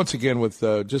 Once again, with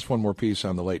just one more piece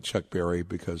on the late Chuck Berry,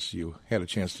 because you had a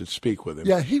chance to speak with him.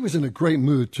 Yeah, he was in a great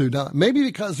mood, too. Now, maybe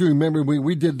because you remember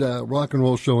we did a rock and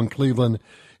roll show in Cleveland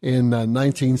in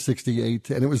 1968,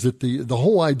 and it was that the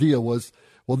whole idea was,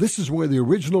 well, this is where the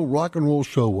original rock and roll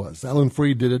show was. Alan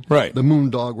Freed did it, right? The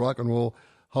Moondog Rock and Roll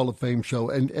Hall of Fame show,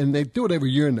 and they do it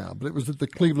every year now, but it was at the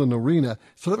Cleveland Arena,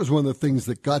 so that was one of the things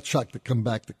that got Chuck to come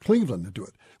back to Cleveland to do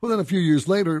it. Well, then a few years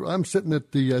later, I'm sitting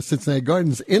at the Cincinnati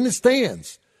Gardens in the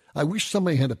stands. I wish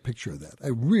somebody had a picture of that. I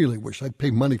really wish. I'd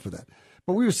pay money for that.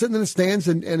 But we were sitting in the stands,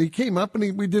 and he came up,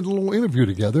 and we did a little interview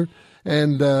together,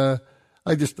 and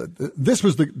this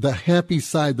was the happy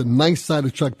side, the nice side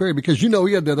of Chuck Berry, because, he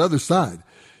had that other side.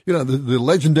 The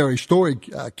legendary story,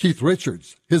 Keith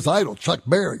Richards, his idol, Chuck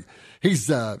Berry. He's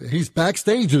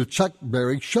backstage at a Chuck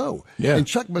Berry show. Yeah. And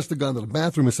Chuck must have gone to the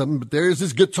bathroom or something, but there's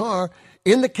his guitar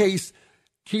in the case.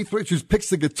 Keith Richards picks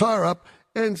the guitar up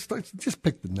and starts to just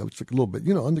pick the notes like a little bit,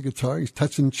 on the guitar. He's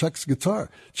touching Chuck's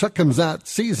guitar. Chuck comes out,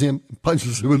 sees him, and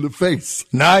punches him in the face.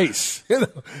 Nice.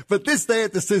 But this day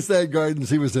at the Cincinnati Gardens,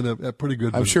 he was in a pretty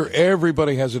good mood. I'm sure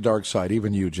everybody has a dark side,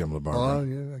 even you, Jim LaBarbera. Oh,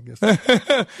 yeah, I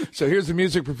guess. So here's the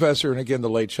music professor, and again, the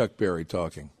late Chuck Berry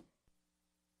talking.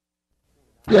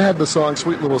 You had the song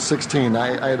Sweet Little 16.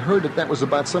 I had heard that was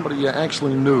about somebody you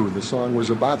actually knew. The song was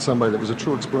about somebody that was a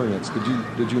true experience.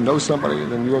 Did you know somebody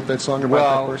and then you wrote that song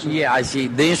about that person? Yeah, I see.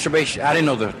 The inspiration, I didn't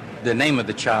know the name of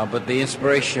the child, but the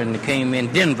inspiration came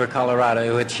in Denver,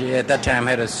 Colorado, which at that time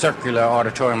had a circular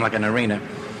auditorium like an arena.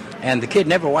 And the kid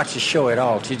never watched the show at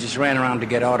all. She just ran around to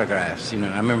get autographs. I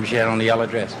remember she had on the yellow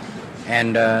dress.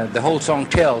 And the whole song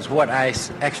tells what I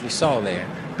actually saw there,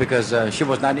 because she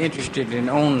was not interested in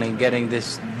only getting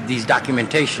these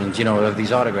documentations, of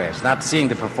these autographs, not seeing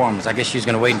the performance. I guess she was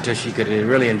going to wait until she could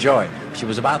really enjoy it. She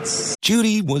was about...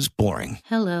 Judy was boring.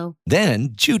 Hello. Then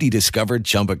Judy discovered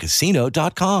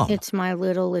ChumbaCasino.com. It's my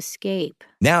little escape.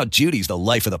 Now Judy's the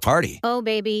life of the party. Oh,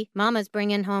 baby, mama's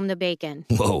bringing home the bacon.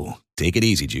 Whoa, take it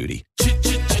easy, Judy.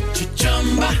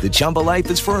 The Chumba life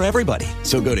is for everybody.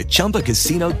 So go to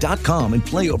ChumbaCasino.com and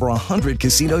play over 100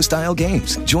 casino-style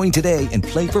games. Join today and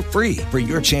play for free for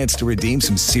your chance to redeem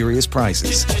some serious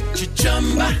prizes.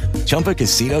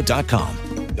 ChumbaCasino.com.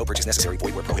 No purchase necessary.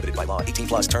 Void where prohibited by law. 18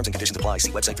 plus terms and conditions apply.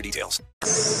 See website for details.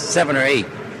 7 or 8.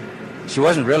 She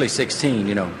wasn't really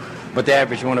 16, but the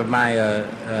average one of my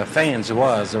fans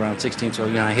was around 16. So,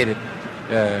 I hit it.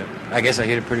 I guess I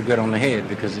hit it pretty good on the head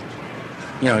because it,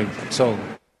 so...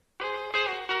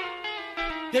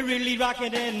 They're really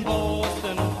rocking in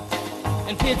Boston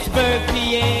and Pittsburgh,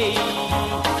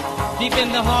 PA, deep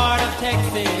in the heart of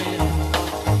Texas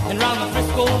and round the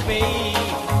Frisco Bay,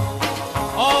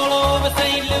 all over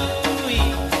St.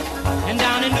 Louis and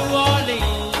down in New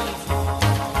Orleans.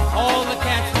 All the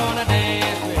cats wanna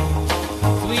dance with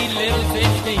sweet little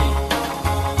 16,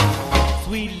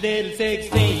 sweet little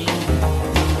 16.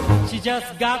 She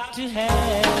just got to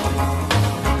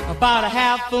have about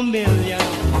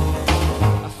 $500,000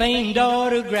 famed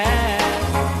autograph.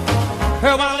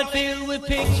 Her wallet filled with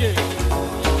pictures,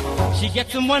 she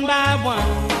gets them one by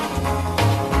one.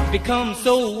 Becomes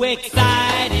so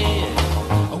excited,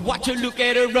 watch her look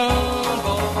at her run,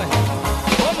 boy.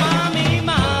 Oh, mommy,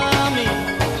 mommy,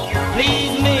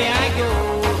 please may I go?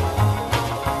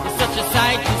 It's such a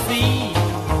sight to see,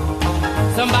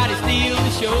 somebody steal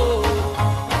the show.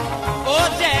 Oh,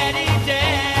 daddy,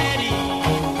 daddy,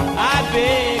 I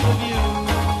beg of you,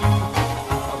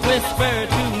 whisper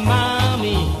to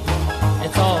mommy,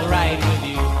 it's all right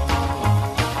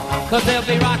 'cause they'll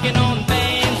be rocking on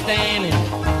bandstand in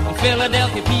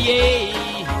Philadelphia,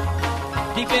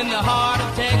 PA, deep in the heart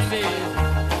of Texas,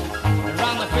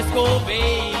 around the Frisco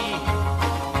Bay,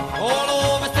 all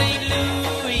over St.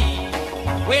 Louis,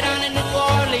 way down in New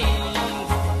Orleans,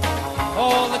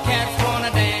 all the cats wanna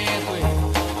dance with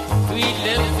sweet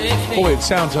little 16. Boy, it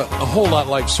sounds a whole lot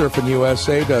like Surfing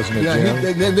USA, doesn't it,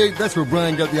 Jim? That's where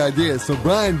Brian got the idea. So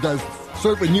Brian does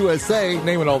Surfing USA.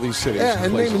 Naming all these cities. Yeah,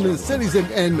 and naming the cities.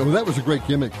 And that was a great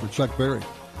gimmick for Chuck Berry.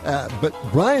 But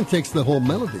Brian takes the whole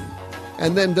melody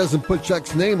and then doesn't put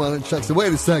Chuck's name on it. Chuck said,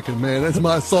 wait a second, man, that's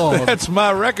my song. That's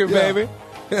my record, baby.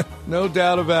 No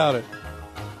doubt about it.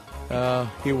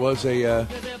 He was a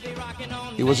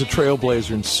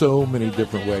trailblazer in so many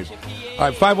different ways. All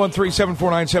right,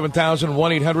 513-749-7000,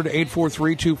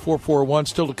 1-800-843-2441.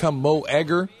 Still to come, Mo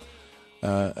Egger,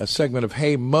 a segment of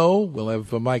Hey Mo. We'll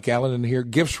have Mike Allen in here.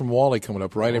 Gifts from Wally coming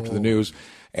up right after the news.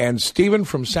 And Stephen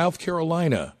from South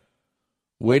Carolina,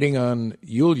 waiting on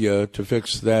Yulia to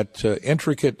fix that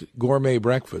intricate gourmet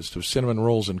breakfast of cinnamon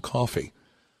rolls and coffee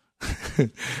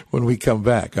when we come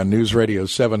back on News Radio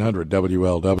 700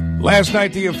 WLW. Last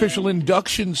night, the official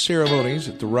induction ceremonies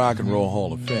at the Rock and Roll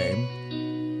Hall of Fame,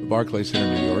 the Barclays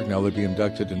Center, New York. Now they'll be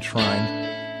inducted,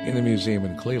 enshrined in the museum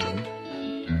in Cleveland.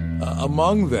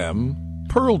 Among them,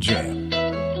 Pearl Jam,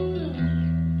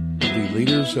 the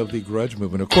leaders of the grunge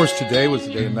movement. Of course, today was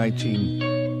the day in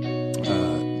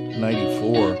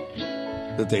 1994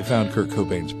 that they found Kurt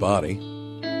Cobain's body.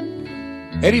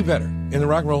 Eddie Vedder in the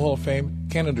Rock and Roll Hall of Fame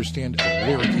can't understand a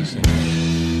lyric he sings.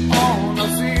 On the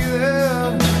see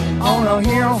them, on the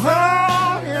hill,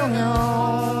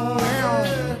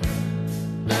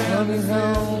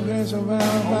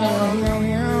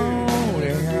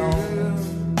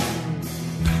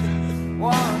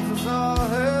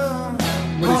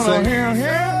 What he say? He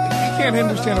can't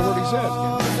understand a word he says.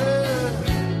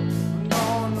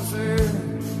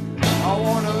 I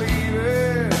want to leave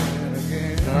it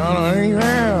again.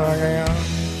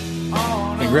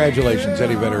 Congratulations,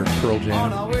 Eddie Vedder, Pearl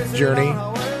Jam, Journey,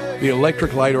 the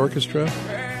Electric Light Orchestra,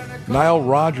 Nile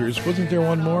Rodgers. Wasn't there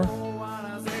one more?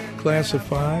 Class of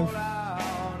 5.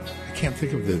 I can't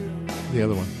think of the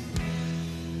other one.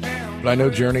 But I know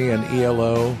Journey and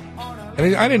ELO.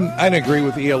 And I didn't agree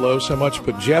with ELO so much,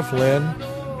 but Jeff Lynne,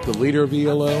 the leader of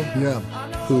ELO,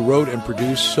 who wrote and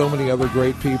produced so many other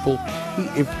great people.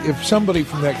 If somebody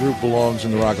from that group belongs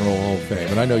in the Rock and Roll Hall of Fame,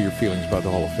 and I know your feelings about the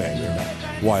Hall of Fame, you're not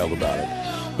wild about it,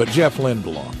 but Jeff Lynne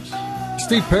belongs.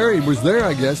 Steve Perry was there,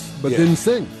 I guess, but didn't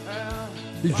sing.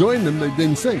 He joined them, they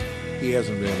didn't sing. He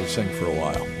hasn't been able to sing for a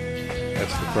while.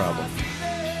 That's the problem.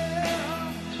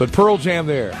 But Pearl Jam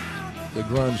there, the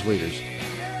grunge leaders.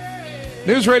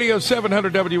 News Radio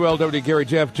 700 WLW, Gary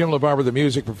Jeff, Jim LaBarbera, the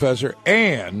music professor,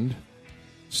 and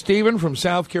Stephen from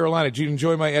South Carolina. Did you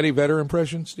enjoy my Eddie Vedder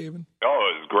impression, Stephen? Oh,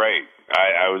 it was great.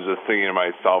 I was just thinking to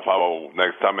myself, how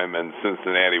next time I'm in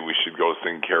Cincinnati, we should go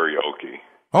sing karaoke.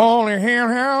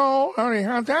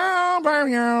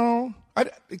 I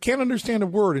can't understand a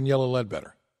word in Yellow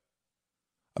Ledbetter.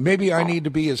 Maybe I need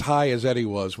to be as high as Eddie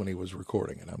was when he was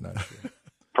recording it. I'm not sure.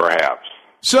 Perhaps.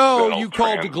 So you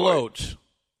called to gloat.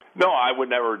 No, I would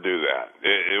never do that.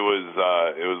 It was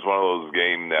one of those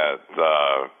games that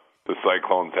the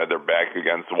Cyclones had their back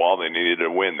against the wall. They needed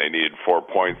to win. They needed 4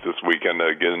 points this weekend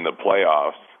to get in the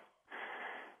playoffs.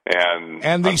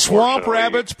 And the Swamp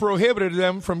Rabbits prohibited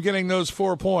them from getting those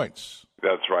 4 points.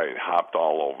 That's right. Hopped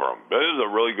all over them. But it was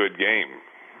a really good game.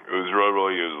 It was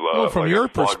really well, from your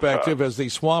perspective as the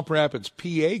Swamp Rapids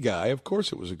PA guy, of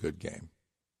course it was a good game.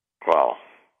 Well,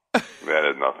 that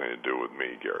had nothing to do with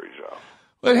me, Gary Joe.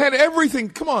 It had everything.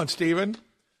 Come on, Stephen.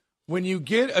 When you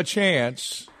get a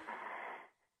chance,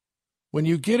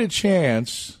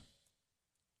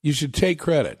 you should take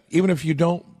credit, even if you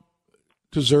don't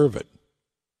deserve it.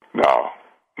 No,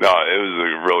 it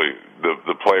was really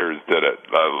the players did it.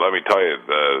 Let me tell you,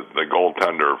 the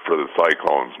goaltender for the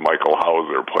Cyclones, Michael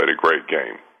Hauser, played a great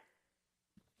game.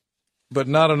 But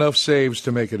not enough saves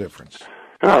to make a difference.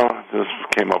 No, just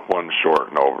came up one short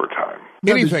in overtime.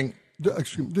 Anything.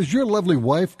 Does your lovely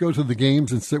wife go to the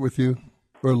games and sit with you?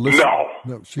 Or listen? No,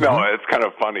 it's kind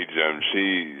of funny, Jim.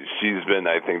 She's been,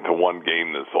 I think, to one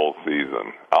game this whole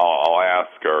season. I'll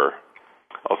ask her,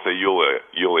 I'll say, Yulia,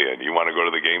 do you want to go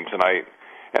to the game tonight?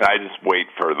 And I just wait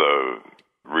for the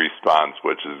response,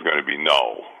 which is going to be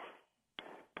no.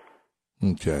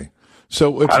 Okay.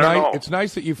 So it's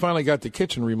nice that you finally got the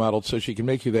kitchen remodeled so she can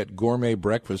make you that gourmet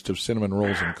breakfast of cinnamon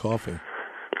rolls and coffee.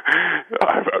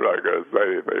 I'm not going to say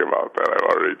anything about that. I've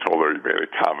already told her you made a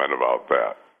comment about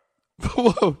that.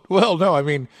 Well, no, I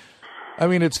mean,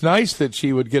 it's nice that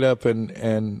she would get up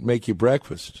and make you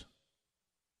breakfast.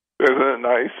 Isn't it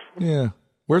nice? Yeah.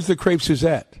 Where's the crepe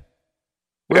Suzette?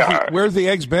 Where's the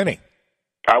eggs Benny?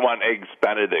 I want eggs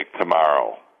Benedict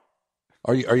tomorrow.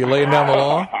 Are you laying down the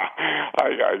law? I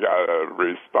got a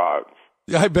response.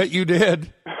 I bet you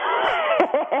did.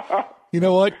 You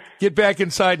know what? Get back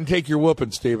inside and take your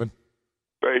whooping, Stephen.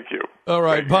 Thank you. All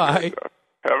right, bye.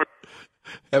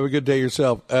 Have a good day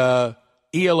yourself.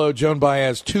 ELO, Joan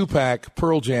Baez, Tupac,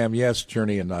 Pearl Jam, yes,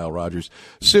 Journey, and Nile Rodgers.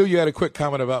 Sue, you had a quick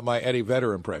comment about my Eddie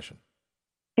Vedder impression.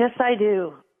 Yes, I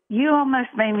do. You almost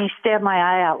made me stab my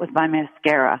eye out with my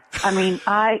mascara. I mean,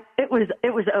 it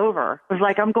was over. It was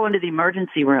like I'm going to the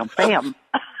emergency room. Bam.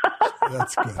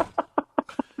 That's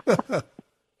good.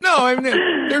 No, I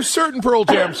mean, there's certain Pearl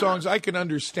Jam songs I can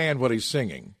understand what he's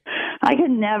singing. I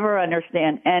can never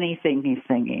understand anything he's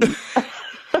singing.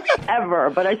 Ever.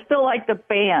 But I still like the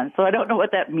band, so I don't know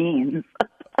what that means.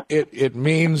 It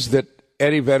means that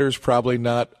Eddie Vedder's probably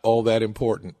not all that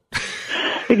important.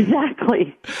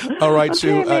 Exactly. All right, okay,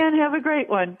 Sue. Man, have a great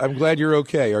one. I'm glad you're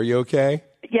okay. Are you okay?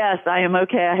 Yes, I am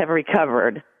okay. I have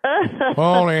recovered.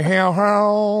 Holy hell,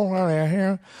 holy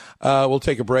hell. We'll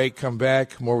take a break, come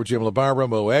back. More with Jim LaBarbera,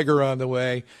 Mo Egger on the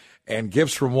way, and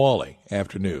gifts from Wally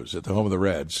after news at the home of the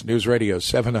Reds. News Radio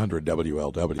 700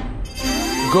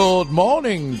 WLW. Good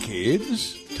morning,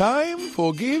 kids. Time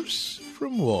for gifts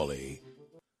from Wally.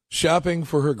 Shopping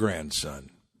for her grandson.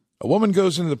 A woman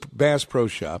goes into the Bass Pro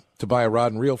Shop to buy a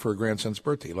rod and reel for her grandson's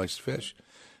birthday. He likes to fish.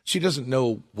 She doesn't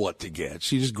know what to get.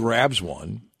 She just grabs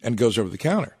one and goes over the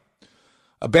counter.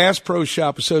 A Bass Pro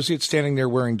Shop associate standing there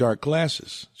wearing dark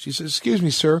glasses. She says, "Excuse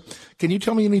me, sir, can you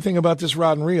tell me anything about this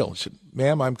rod and reel?" He said,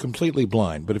 "Ma'am, I'm completely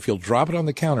blind, but if you'll drop it on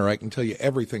the counter, I can tell you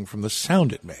everything from the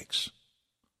sound it makes."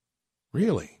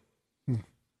 Really?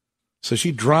 So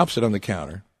she drops it on the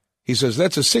counter. He says,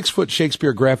 "That's a 6-foot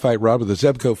Shakespeare graphite rod with a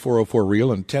Zebco 404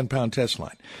 reel and a 10-pound test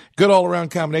line. Good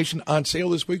all-around combination, on sale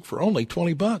this week for only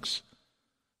 $20.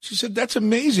 She said, "That's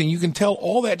amazing. You can tell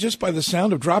all that just by the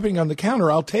sound of dropping on the counter.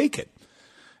 I'll take it."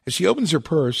 As she opens her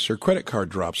purse, her credit card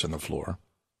drops on the floor.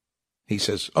 He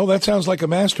says, "Oh, that sounds like a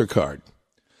MasterCard."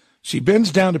 She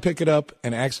bends down to pick it up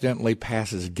and accidentally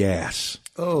passes gas.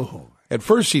 Oh. At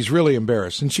first, she's really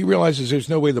embarrassed, and she realizes there's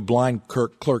no way the blind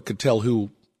clerk could tell who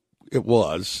it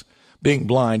was. Being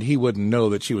blind, he wouldn't know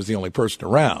that she was the only person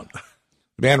around.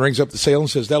 The man rings up the sale and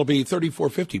says, "That'll be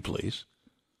 $34.50, please."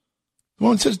 The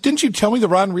woman says, "Didn't you tell me the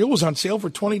rod and reel was on sale for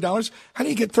 $20? How do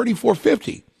you get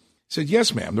 $34.50? He said,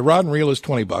 "Yes, ma'am. The rod and reel is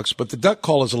 $20, but the duck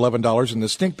call is $11, and the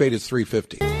stink bait is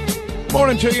 $3.50.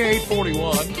 Morning to you,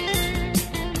 841.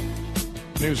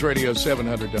 News Radio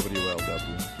 700 WLW.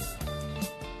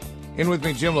 In with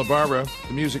me, Jim LaBarbera,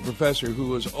 the music professor, who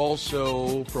was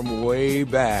also from way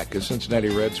back a Cincinnati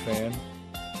Reds fan.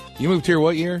 You moved here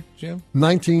what year, Jim?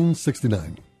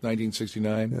 1969.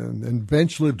 1969. And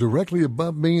Bench lived directly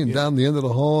above me and down the end of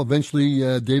the hall.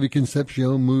 Eventually, David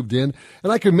Concepcion moved in.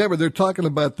 And I can remember they're talking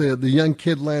about the young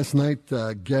kid last night,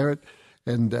 Garrett,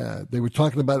 and they were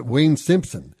talking about Wayne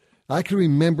Simpson. I can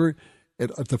remember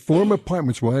at the former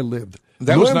apartments where I lived.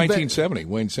 That was 1970,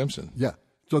 Wayne Simpson. Yeah.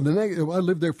 So I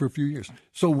lived there for a few years.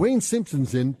 So Wayne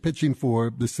Simpson's in pitching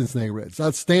for the Cincinnati Reds.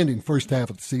 Outstanding first half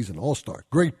of the season, all-star.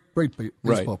 Great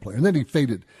baseball player. And then he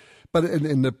faded. But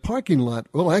in the parking lot,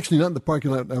 well, actually not in the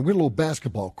parking lot, we had a little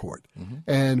basketball court. Mm-hmm.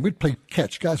 And we'd play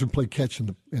catch. Guys would play catch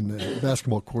in the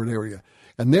basketball court area.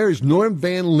 And there's Norm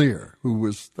Van Leer, who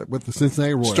was with the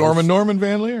Cincinnati Royals. Stormin' Norman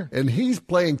Van Leer. And he's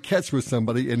playing catch with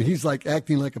somebody, and he's like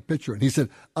acting like a pitcher. And he said,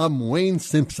 "I'm Wayne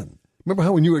Simpson." Remember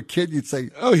how when you were a kid, you'd say,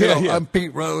 "Oh, yeah. I'm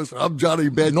Pete Rose, I'm Johnny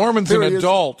Bench." Norman's an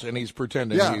adult, and he's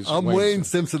pretending he's I'm Wayne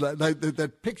Simpson.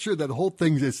 That picture, that whole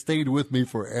thing just stayed with me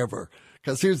forever.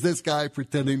 Because here's this guy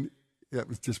pretending. Yeah, it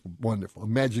was just wonderful. A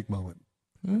magic moment.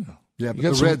 Yeah, but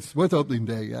the Reds, with opening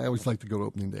day, I always like to go to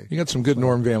opening day. You got some good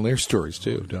Norm Van Leer stories,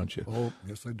 too, don't you? Oh,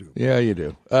 yes, I do. Yeah, you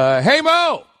do. Hey,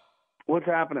 Mo! What's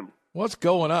happening? What's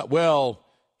going on? Well,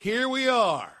 here we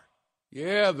are.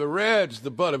 Yeah, the Reds,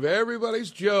 the butt of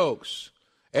everybody's jokes.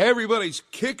 Everybody's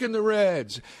kicking the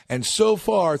Reds. And so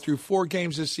far, through 4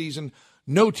 games this season,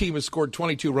 no team has scored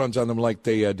 22 runs on them like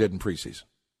they did in preseason.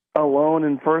 Alone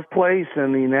in first place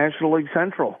in the National League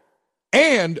Central.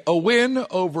 And a win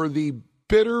over the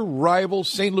bitter rival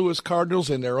St. Louis Cardinals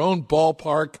in their own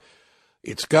ballpark.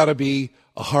 It's got to be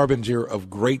a harbinger of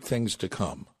great things to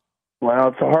come. Well,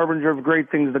 it's a harbinger of great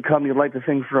things to come. You'd like to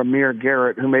think for Amir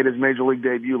Garrett, who made his major league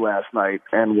debut last night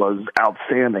and was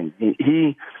outstanding.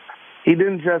 He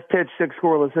didn't just pitch 6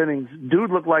 scoreless innings.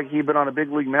 Dude looked like he'd been on a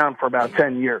big league mound for about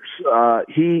 10 years.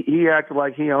 He acted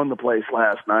like he owned the place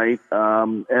last night.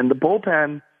 And the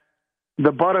bullpen,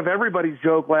 the butt of everybody's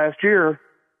joke last year,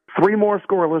 3 more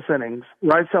scoreless innings.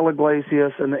 Raisel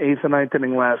Iglesias in the 8th and 9th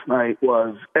inning last night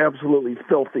was absolutely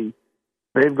filthy.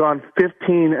 They've gone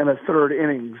 15 and a third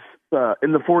innings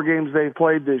in the 4 games they've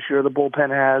played this year, the bullpen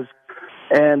has,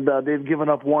 and they've given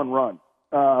up 1 run.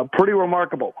 Pretty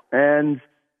remarkable, and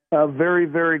a very,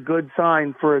 very good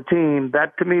sign for a team.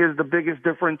 That, to me, is the biggest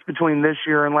difference between this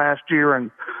year and last year.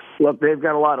 And, look, they've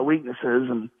got a lot of weaknesses,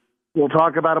 and we'll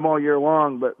talk about them all year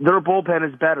long, but their bullpen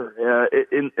is better,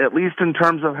 at least in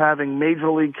terms of having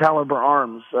major league caliber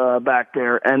arms back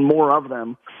there and more of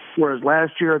them. Whereas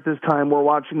last year at this time, we're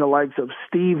watching the likes of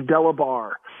Steve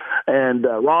Delabar and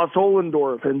Ross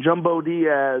Ohlendorf and Jumbo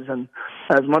Diaz, and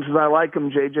as much as I like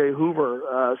him, J.J.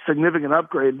 Hoover, significant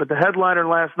upgrade. But the headliner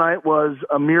last night was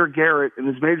Amir Garrett in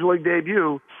his major league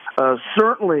debut,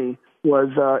 certainly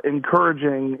was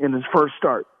encouraging in his first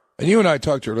start. And you and I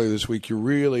talked earlier this week. You're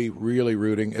really, really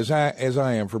rooting, as I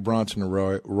am, for Bronson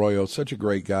Arroyo. Such a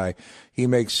great guy. He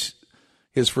makes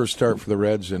his first start for the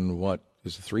Reds in what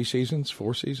is it, 3 seasons,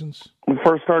 4 seasons?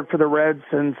 First start for the Reds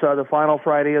since the final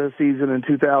Friday of the season in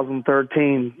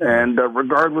 2013. And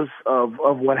regardless of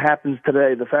what happens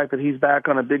today, the fact that he's back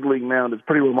on a big league mound is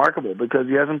pretty remarkable because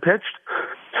he hasn't pitched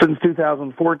since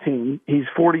 2014. He's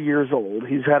 40 years old.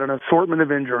 He's had an assortment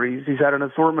of injuries. He's had an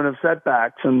assortment of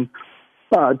setbacks, and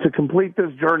to complete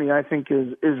this journey, I think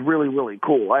is really, really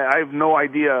cool. I have no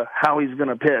idea how he's going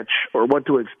to pitch or what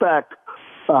to expect,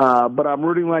 but I'm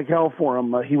rooting like hell for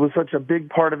him. He was such a big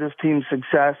part of this team's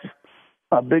success,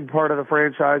 a big part of the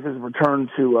franchise's return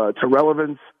to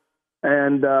relevance,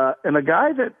 and a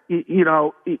guy that he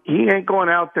ain't going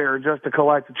out there just to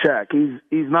collect a check.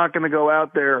 He's not going to go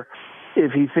out there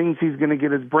if he thinks he's going to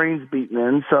get his brains beaten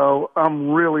in. So I'm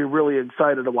really, really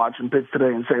excited to watch him pitch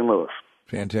today in St. Louis.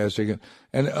 Fantastic.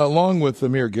 And along with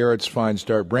Amir Garrett's fine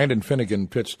start, Brandon Finnegan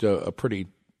pitched a pretty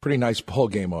nice ball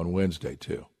game on Wednesday,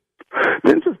 too.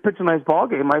 Didn't just pitch a nice ball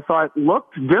game. I thought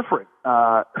looked different.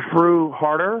 Threw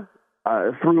harder,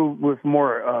 threw with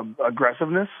more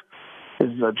aggressiveness. His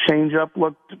changeup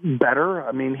looked better.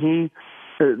 I mean,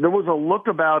 there was a look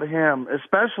about him,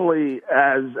 especially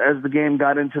as the game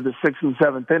got into the 6th and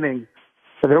 7th inning.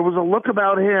 There was a look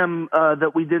about him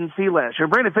that we didn't see last year.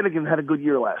 Brandon Finnegan had a good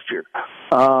year last year.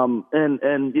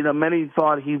 And many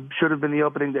thought he should have been the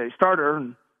opening day starter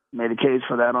and made a case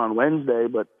for that on Wednesday,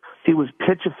 but he was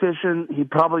pitch efficient. He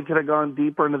probably could have gone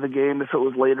deeper into the game if it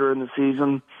was later in the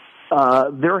season.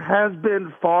 There has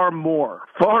been far more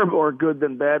good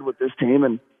than bad with this team,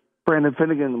 and Brandon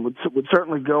Finnegan would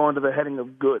certainly go under the heading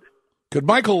of good. Could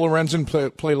Michael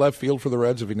Lorenzen play left field for the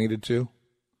Reds if he needed to?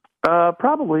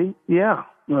 Probably, yeah.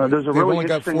 There's a really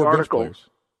interesting article.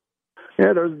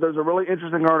 Yeah, there's a really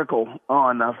interesting article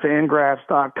on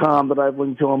Fangraphs.com that I've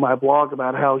linked to on my blog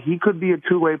about how he could be a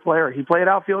two-way player. He played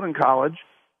outfield in college.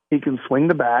 He can swing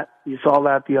the bat. You saw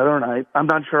that the other night. I'm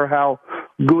not sure how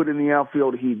good in the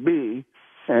outfield he'd be,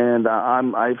 and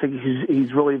I think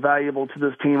he's really valuable to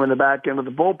this team in the back end of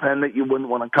the bullpen. That you wouldn't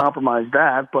want to compromise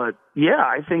that. But yeah,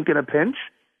 I think in a pinch,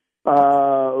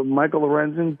 Michael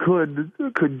Lorenzen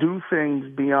could do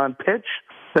things beyond pitch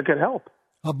that could help.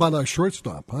 How about our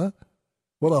shortstop, huh?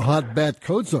 What a hot bat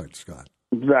Cozart, Scott.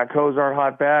 Zach Cozart,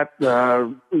 hot bat,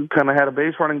 kind of had a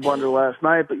base running blunder last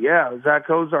night, but yeah, Zach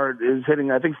Cozart is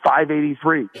hitting, I think,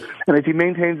 .583. And if he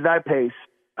maintains that pace,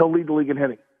 he'll lead the league in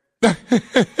hitting.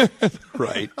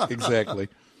 Right, exactly.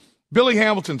 Billy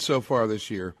Hamilton so far this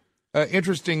year.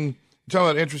 Talking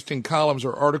about interesting columns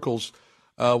or articles.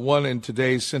 One in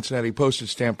today's Cincinnati Postage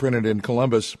stamp printed in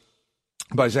Columbus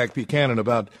by Zach Buchanan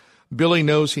about Billy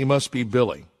knows he must be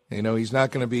Billy. He's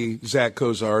not going to be Zach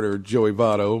Cozart or Joey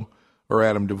Votto or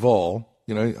Adam Duvall,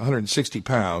 160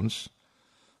 pounds.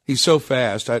 He's so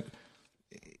fast.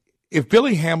 If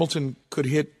Billy Hamilton could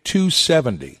hit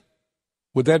 270,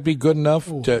 would that be good enough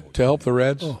to help the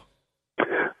Reds? Oh.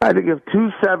 I think if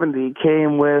 270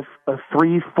 came with a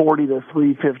 340 to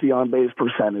 350 on-base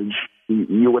percentage,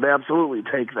 you would absolutely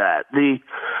take that.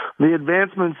 The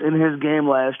advancements in his game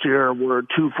last year were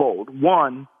twofold.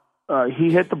 One,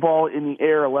 he hit the ball in the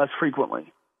air less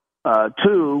frequently.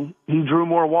 Two, he drew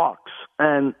more walks.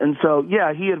 And so,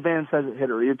 yeah, he advanced as a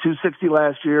hitter. He had 260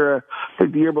 last year. I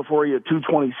think the year before he had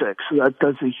 226.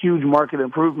 That's a huge market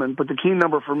improvement. But the key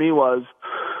number for me was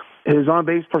his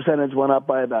on-base percentage went up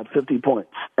by about 50 points.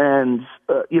 And,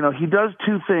 he does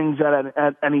two things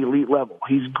at an elite level.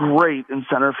 He's great in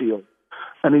center field.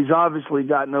 And he's obviously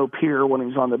got no peer when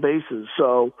he's on the bases.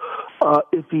 So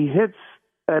if he hits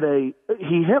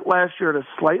he hit last year at a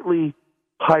slightly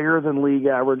higher than league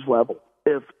average level.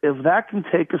 If that can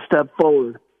take a step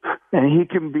forward and he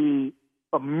can be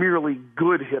a merely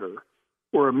good hitter,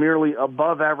 or a merely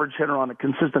above-average hitter on a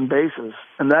consistent basis,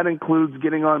 and that includes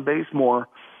getting on base more,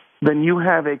 then you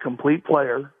have a complete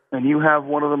player, and you have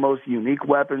one of the most unique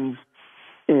weapons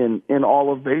in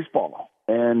all of baseball.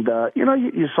 And,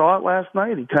 you saw it last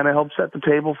night. He kind of helped set the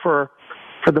table for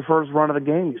the first run of the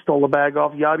game. He stole a bag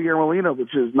off Yadier Molina,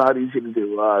 which is not easy to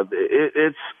do.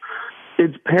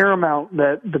 It's paramount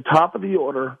that the top of the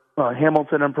order,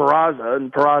 Hamilton and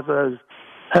Peraza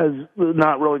has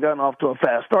not really gotten off to a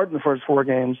fast start in the first 4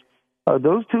 games.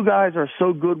 Those two guys are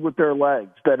so good with their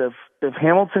legs that if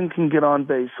Hamilton can get on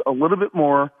base a little bit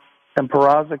more and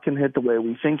Peraza can hit the way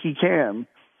we think he can,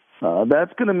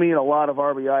 that's going to mean a lot of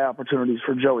RBI opportunities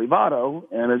for Joey Votto,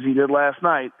 and as he did last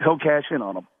night, he'll cash in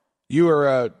on them. You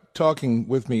were talking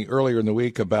with me earlier in the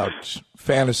week about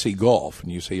fantasy golf,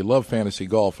 and you say you love fantasy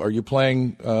golf. Are you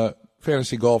playing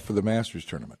fantasy golf for the Masters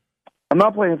tournament? I'm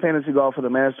not playing fantasy golf for the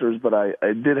Masters, but I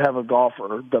did have a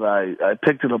golfer that I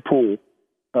picked in a pool,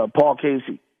 Paul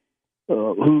Casey,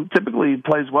 who typically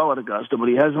plays well at Augusta, but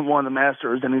he hasn't won the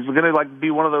Masters, and he's going to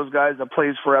be one of those guys that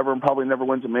plays forever and probably never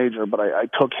wins a major. But I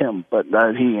took him, but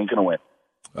he ain't going to win.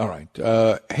 All right.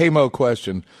 Hey Mo,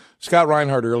 question. Scott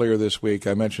Reinhardt earlier this week,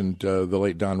 I mentioned the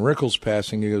late Don Rickles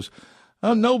passing. He goes,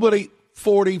 nobody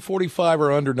 40, 45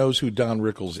 or under knows who Don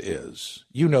Rickles is.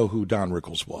 You know who Don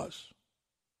Rickles was.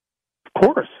 Of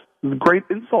course. He's a great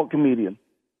insult comedian.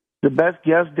 The best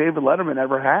guest David Letterman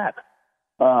ever had.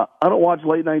 I don't watch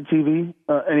late night TV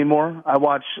anymore. I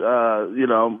watch,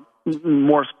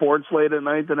 more sports late at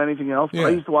night than anything else. Yeah. I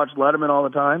used to watch Letterman all the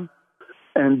time.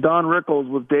 And Don Rickles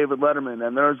with David Letterman,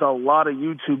 and there's a lot of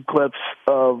YouTube clips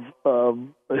of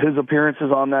his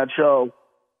appearances on that show,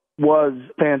 was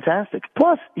fantastic.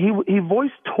 Plus, he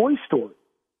voiced Toy Story.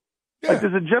 Yeah.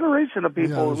 There's a generation of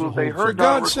people who they heard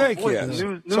Don Rickles' voice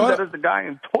and knew that as the guy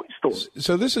in Toy Story.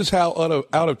 So this is how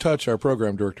out of touch our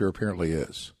program director apparently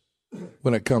is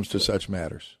when it comes to such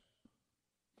matters.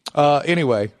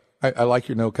 Anyway. I like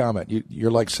your no comment.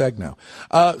 You're like Seg now.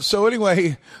 So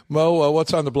anyway, Mo,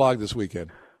 what's on the blog this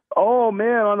weekend? Oh,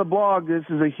 man, on the blog, this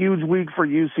is a huge week for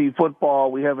UC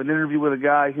football. We have an interview with a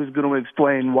guy who's going to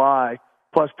explain why,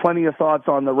 plus plenty of thoughts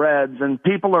on the Reds. And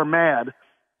people are mad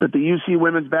that the UC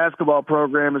women's basketball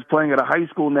program is playing at a high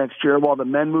school next year while the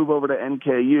men move over to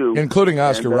NKU. Including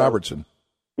Oscar Robertson.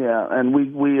 Yeah, and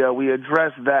we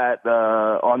address that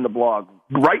on the blog.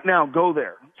 Right now, go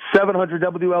there.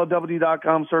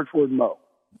 700WLW.com, search for Mo.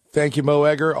 Thank you, Mo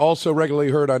Egger. Also regularly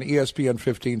heard on ESPN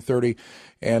 1530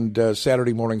 and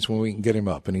Saturday mornings when we can get him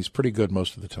up, and he's pretty good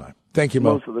most of the time. Thank you,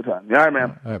 Mo. Most of the time. All right,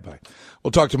 man. All right, bye.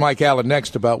 We'll talk to Mike Allen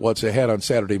next about what's ahead on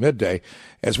Saturday midday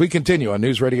as we continue on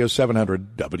News Radio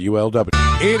 700 WLW.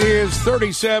 It is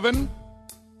 37.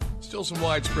 Still some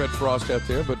widespread frost out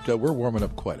there, but we're warming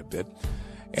up quite a bit.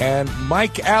 And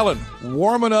Mike Allen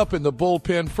warming up in the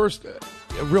bullpen. First,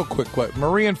 a real quick question.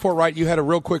 Marie in Fort Wright, you had a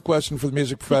real quick question for the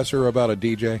music professor about a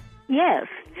DJ? Yes.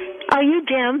 Are you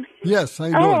Jim? Yes, how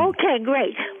you doing? Oh, okay,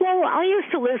 great. Well, I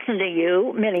used to listen to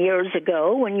you many years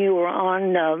ago when you were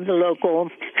on the local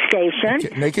station.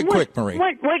 Okay, make it quick, Marie.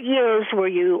 What years were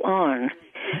you on?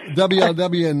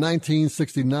 WLW in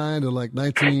 1969 to like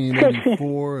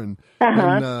 1984, and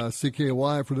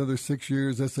CKY for another 6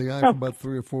 years, SAI for about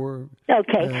 3 or 4.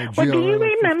 Okay. Well, do you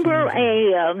remember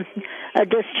a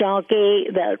disc jockey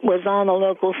that was on the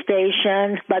local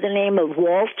station by the name of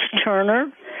Walt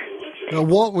Turner?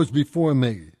 Walt was before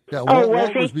me. Yeah,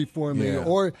 Walt was before me. Yeah.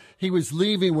 Or he was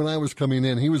leaving when I was coming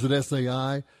in. He was at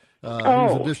SAI. He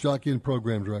was a disc jockey and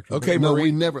program director. Okay, no, Marie.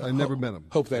 I never met him.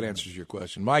 Hope that answers your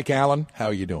question. Mike Allen, how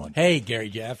are you doing? Hey, Gary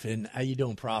Jeff, and how you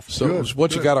doing, Prof? So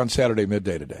what you got on Saturday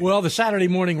midday today? Well, the Saturday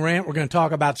morning rant, we're going to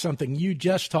talk about something you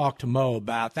just talked to Mo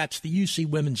about. That's the UC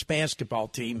women's basketball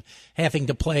team having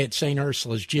to play at St.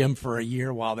 Ursula's Gym for a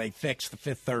year while they fix the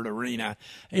Fifth Third Arena.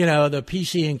 You know, the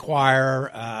PC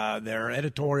Inquirer, their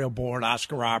editorial board,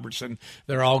 Oscar Robertson,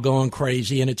 they're all going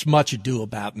crazy, and it's much ado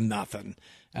about nothing.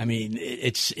 I mean,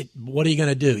 what are you going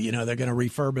to do? You know, they're going to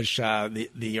refurbish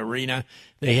the arena.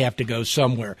 They have to go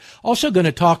somewhere. Also going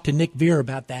to talk to Nick Veer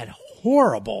about that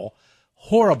horrible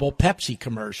Pepsi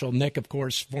commercial. Nick, of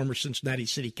course, former Cincinnati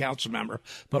City Council member,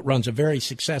 but runs a very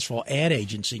successful ad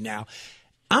agency now.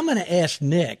 I'm going to ask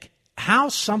Nick how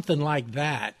something like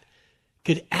that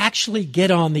could actually get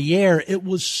on the air. It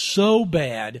was so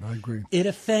bad. I agree. It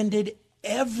offended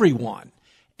everyone.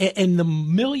 And the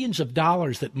millions of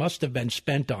dollars that must have been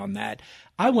spent on that,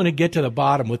 I want to get to the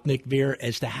bottom with Nick Veer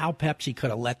as to how Pepsi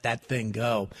could have let that thing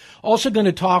go. Also going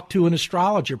to talk to an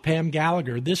astrologer, Pam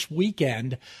Gallagher, this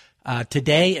weekend,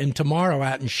 today and tomorrow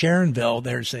out in Sharonville.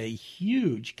 There's a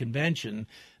huge convention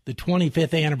the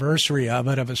 25th anniversary of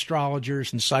it, of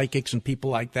astrologers and psychics and people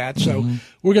like that. So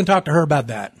we're going to talk to her about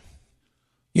that.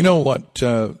 You know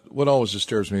what always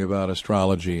disturbs me about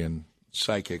astrology and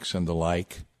psychics and the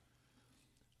like?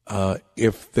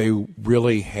 If they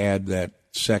really had that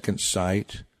second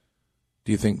sight,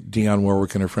 do you think Dionne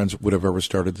Warwick and her friends would have ever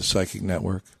started the Psychic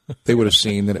Network? They would have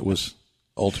seen that it was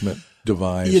ultimate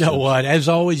device. You know what? As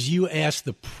always, you ask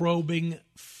the probing,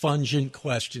 fungent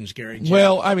questions, Gary. Jeff.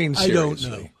 Well, I mean, seriously.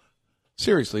 I don't know.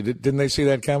 Seriously, didn't they see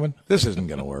that coming? This isn't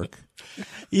going to work.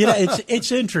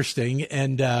 It's interesting,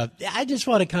 and I just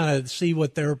want to kind of see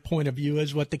what their point of view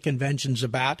is, what the convention's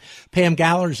about. Pam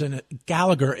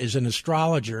Gallagher is an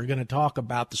astrologer, going to talk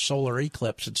about the solar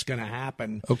eclipse that's going to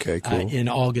happen in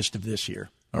August of this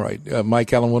year. All right.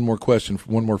 Mike Allen, one more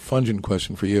fungent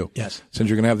question for you. Yes. Since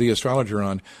you're going to have the astrologer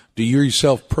on, do you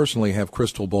yourself personally have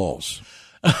crystal balls?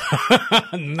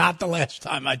 Not the last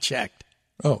time I checked.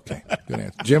 Oh, okay. Good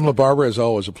answer. Jim LaBarbera, as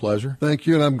always, a pleasure. Thank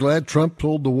you, and I'm glad Trump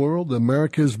told the world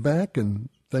America is back, and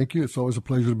thank you. It's always a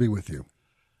pleasure to be with you.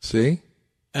 See?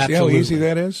 Absolutely. See how easy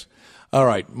that is? All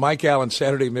right. Mike Allen,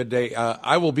 Saturday midday.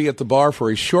 I will be at the bar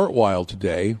for a short while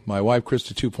today. My wife,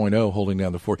 Krista 2.0, holding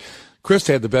down the fort. Krista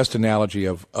had the best analogy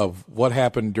of what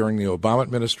happened during the Obama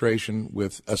administration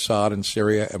with Assad in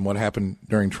Syria and what happened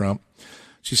during Trump.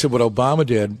 She said what Obama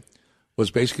did was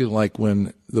basically like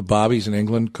when the Bobbies in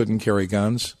England couldn't carry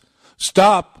guns.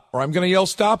 Stop, or I'm going to yell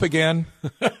stop again.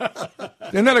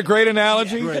 Isn't that a great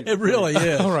analogy? Yeah, it really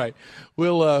is. All right.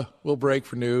 We'll break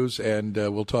for news, and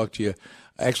we'll talk to you.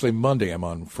 Actually, Monday I'm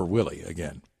on for Willie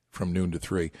again from noon to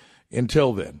 3.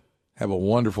 Until then, have a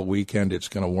wonderful weekend. It's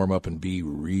going to warm up and be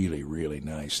really, really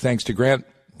nice. Thanks to Grant.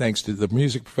 Thanks to the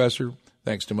music professor.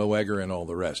 Thanks to Mo Egger and all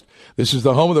the rest. This is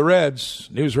the home of the Reds,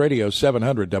 News Radio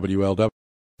 700 WLW.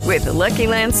 With the Lucky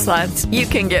Land Slots, you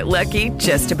can get lucky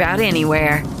just about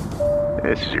anywhere.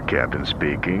 This is your captain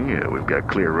speaking. We've got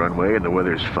clear runway and the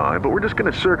weather's fine, but we're just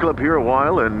going to circle up here a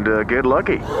while and get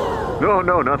lucky.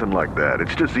 No, nothing like that.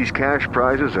 It's just these cash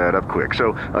prizes add up quick.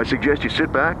 So I suggest you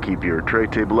sit back, keep your tray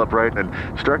table upright, and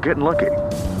start getting lucky.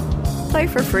 Play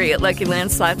for free at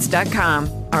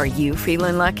LuckyLandSlots.com. Are you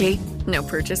feeling lucky? No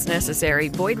purchase necessary.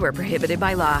 Void where prohibited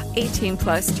by law.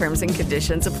 18+ terms and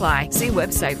conditions apply. See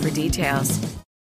website for details.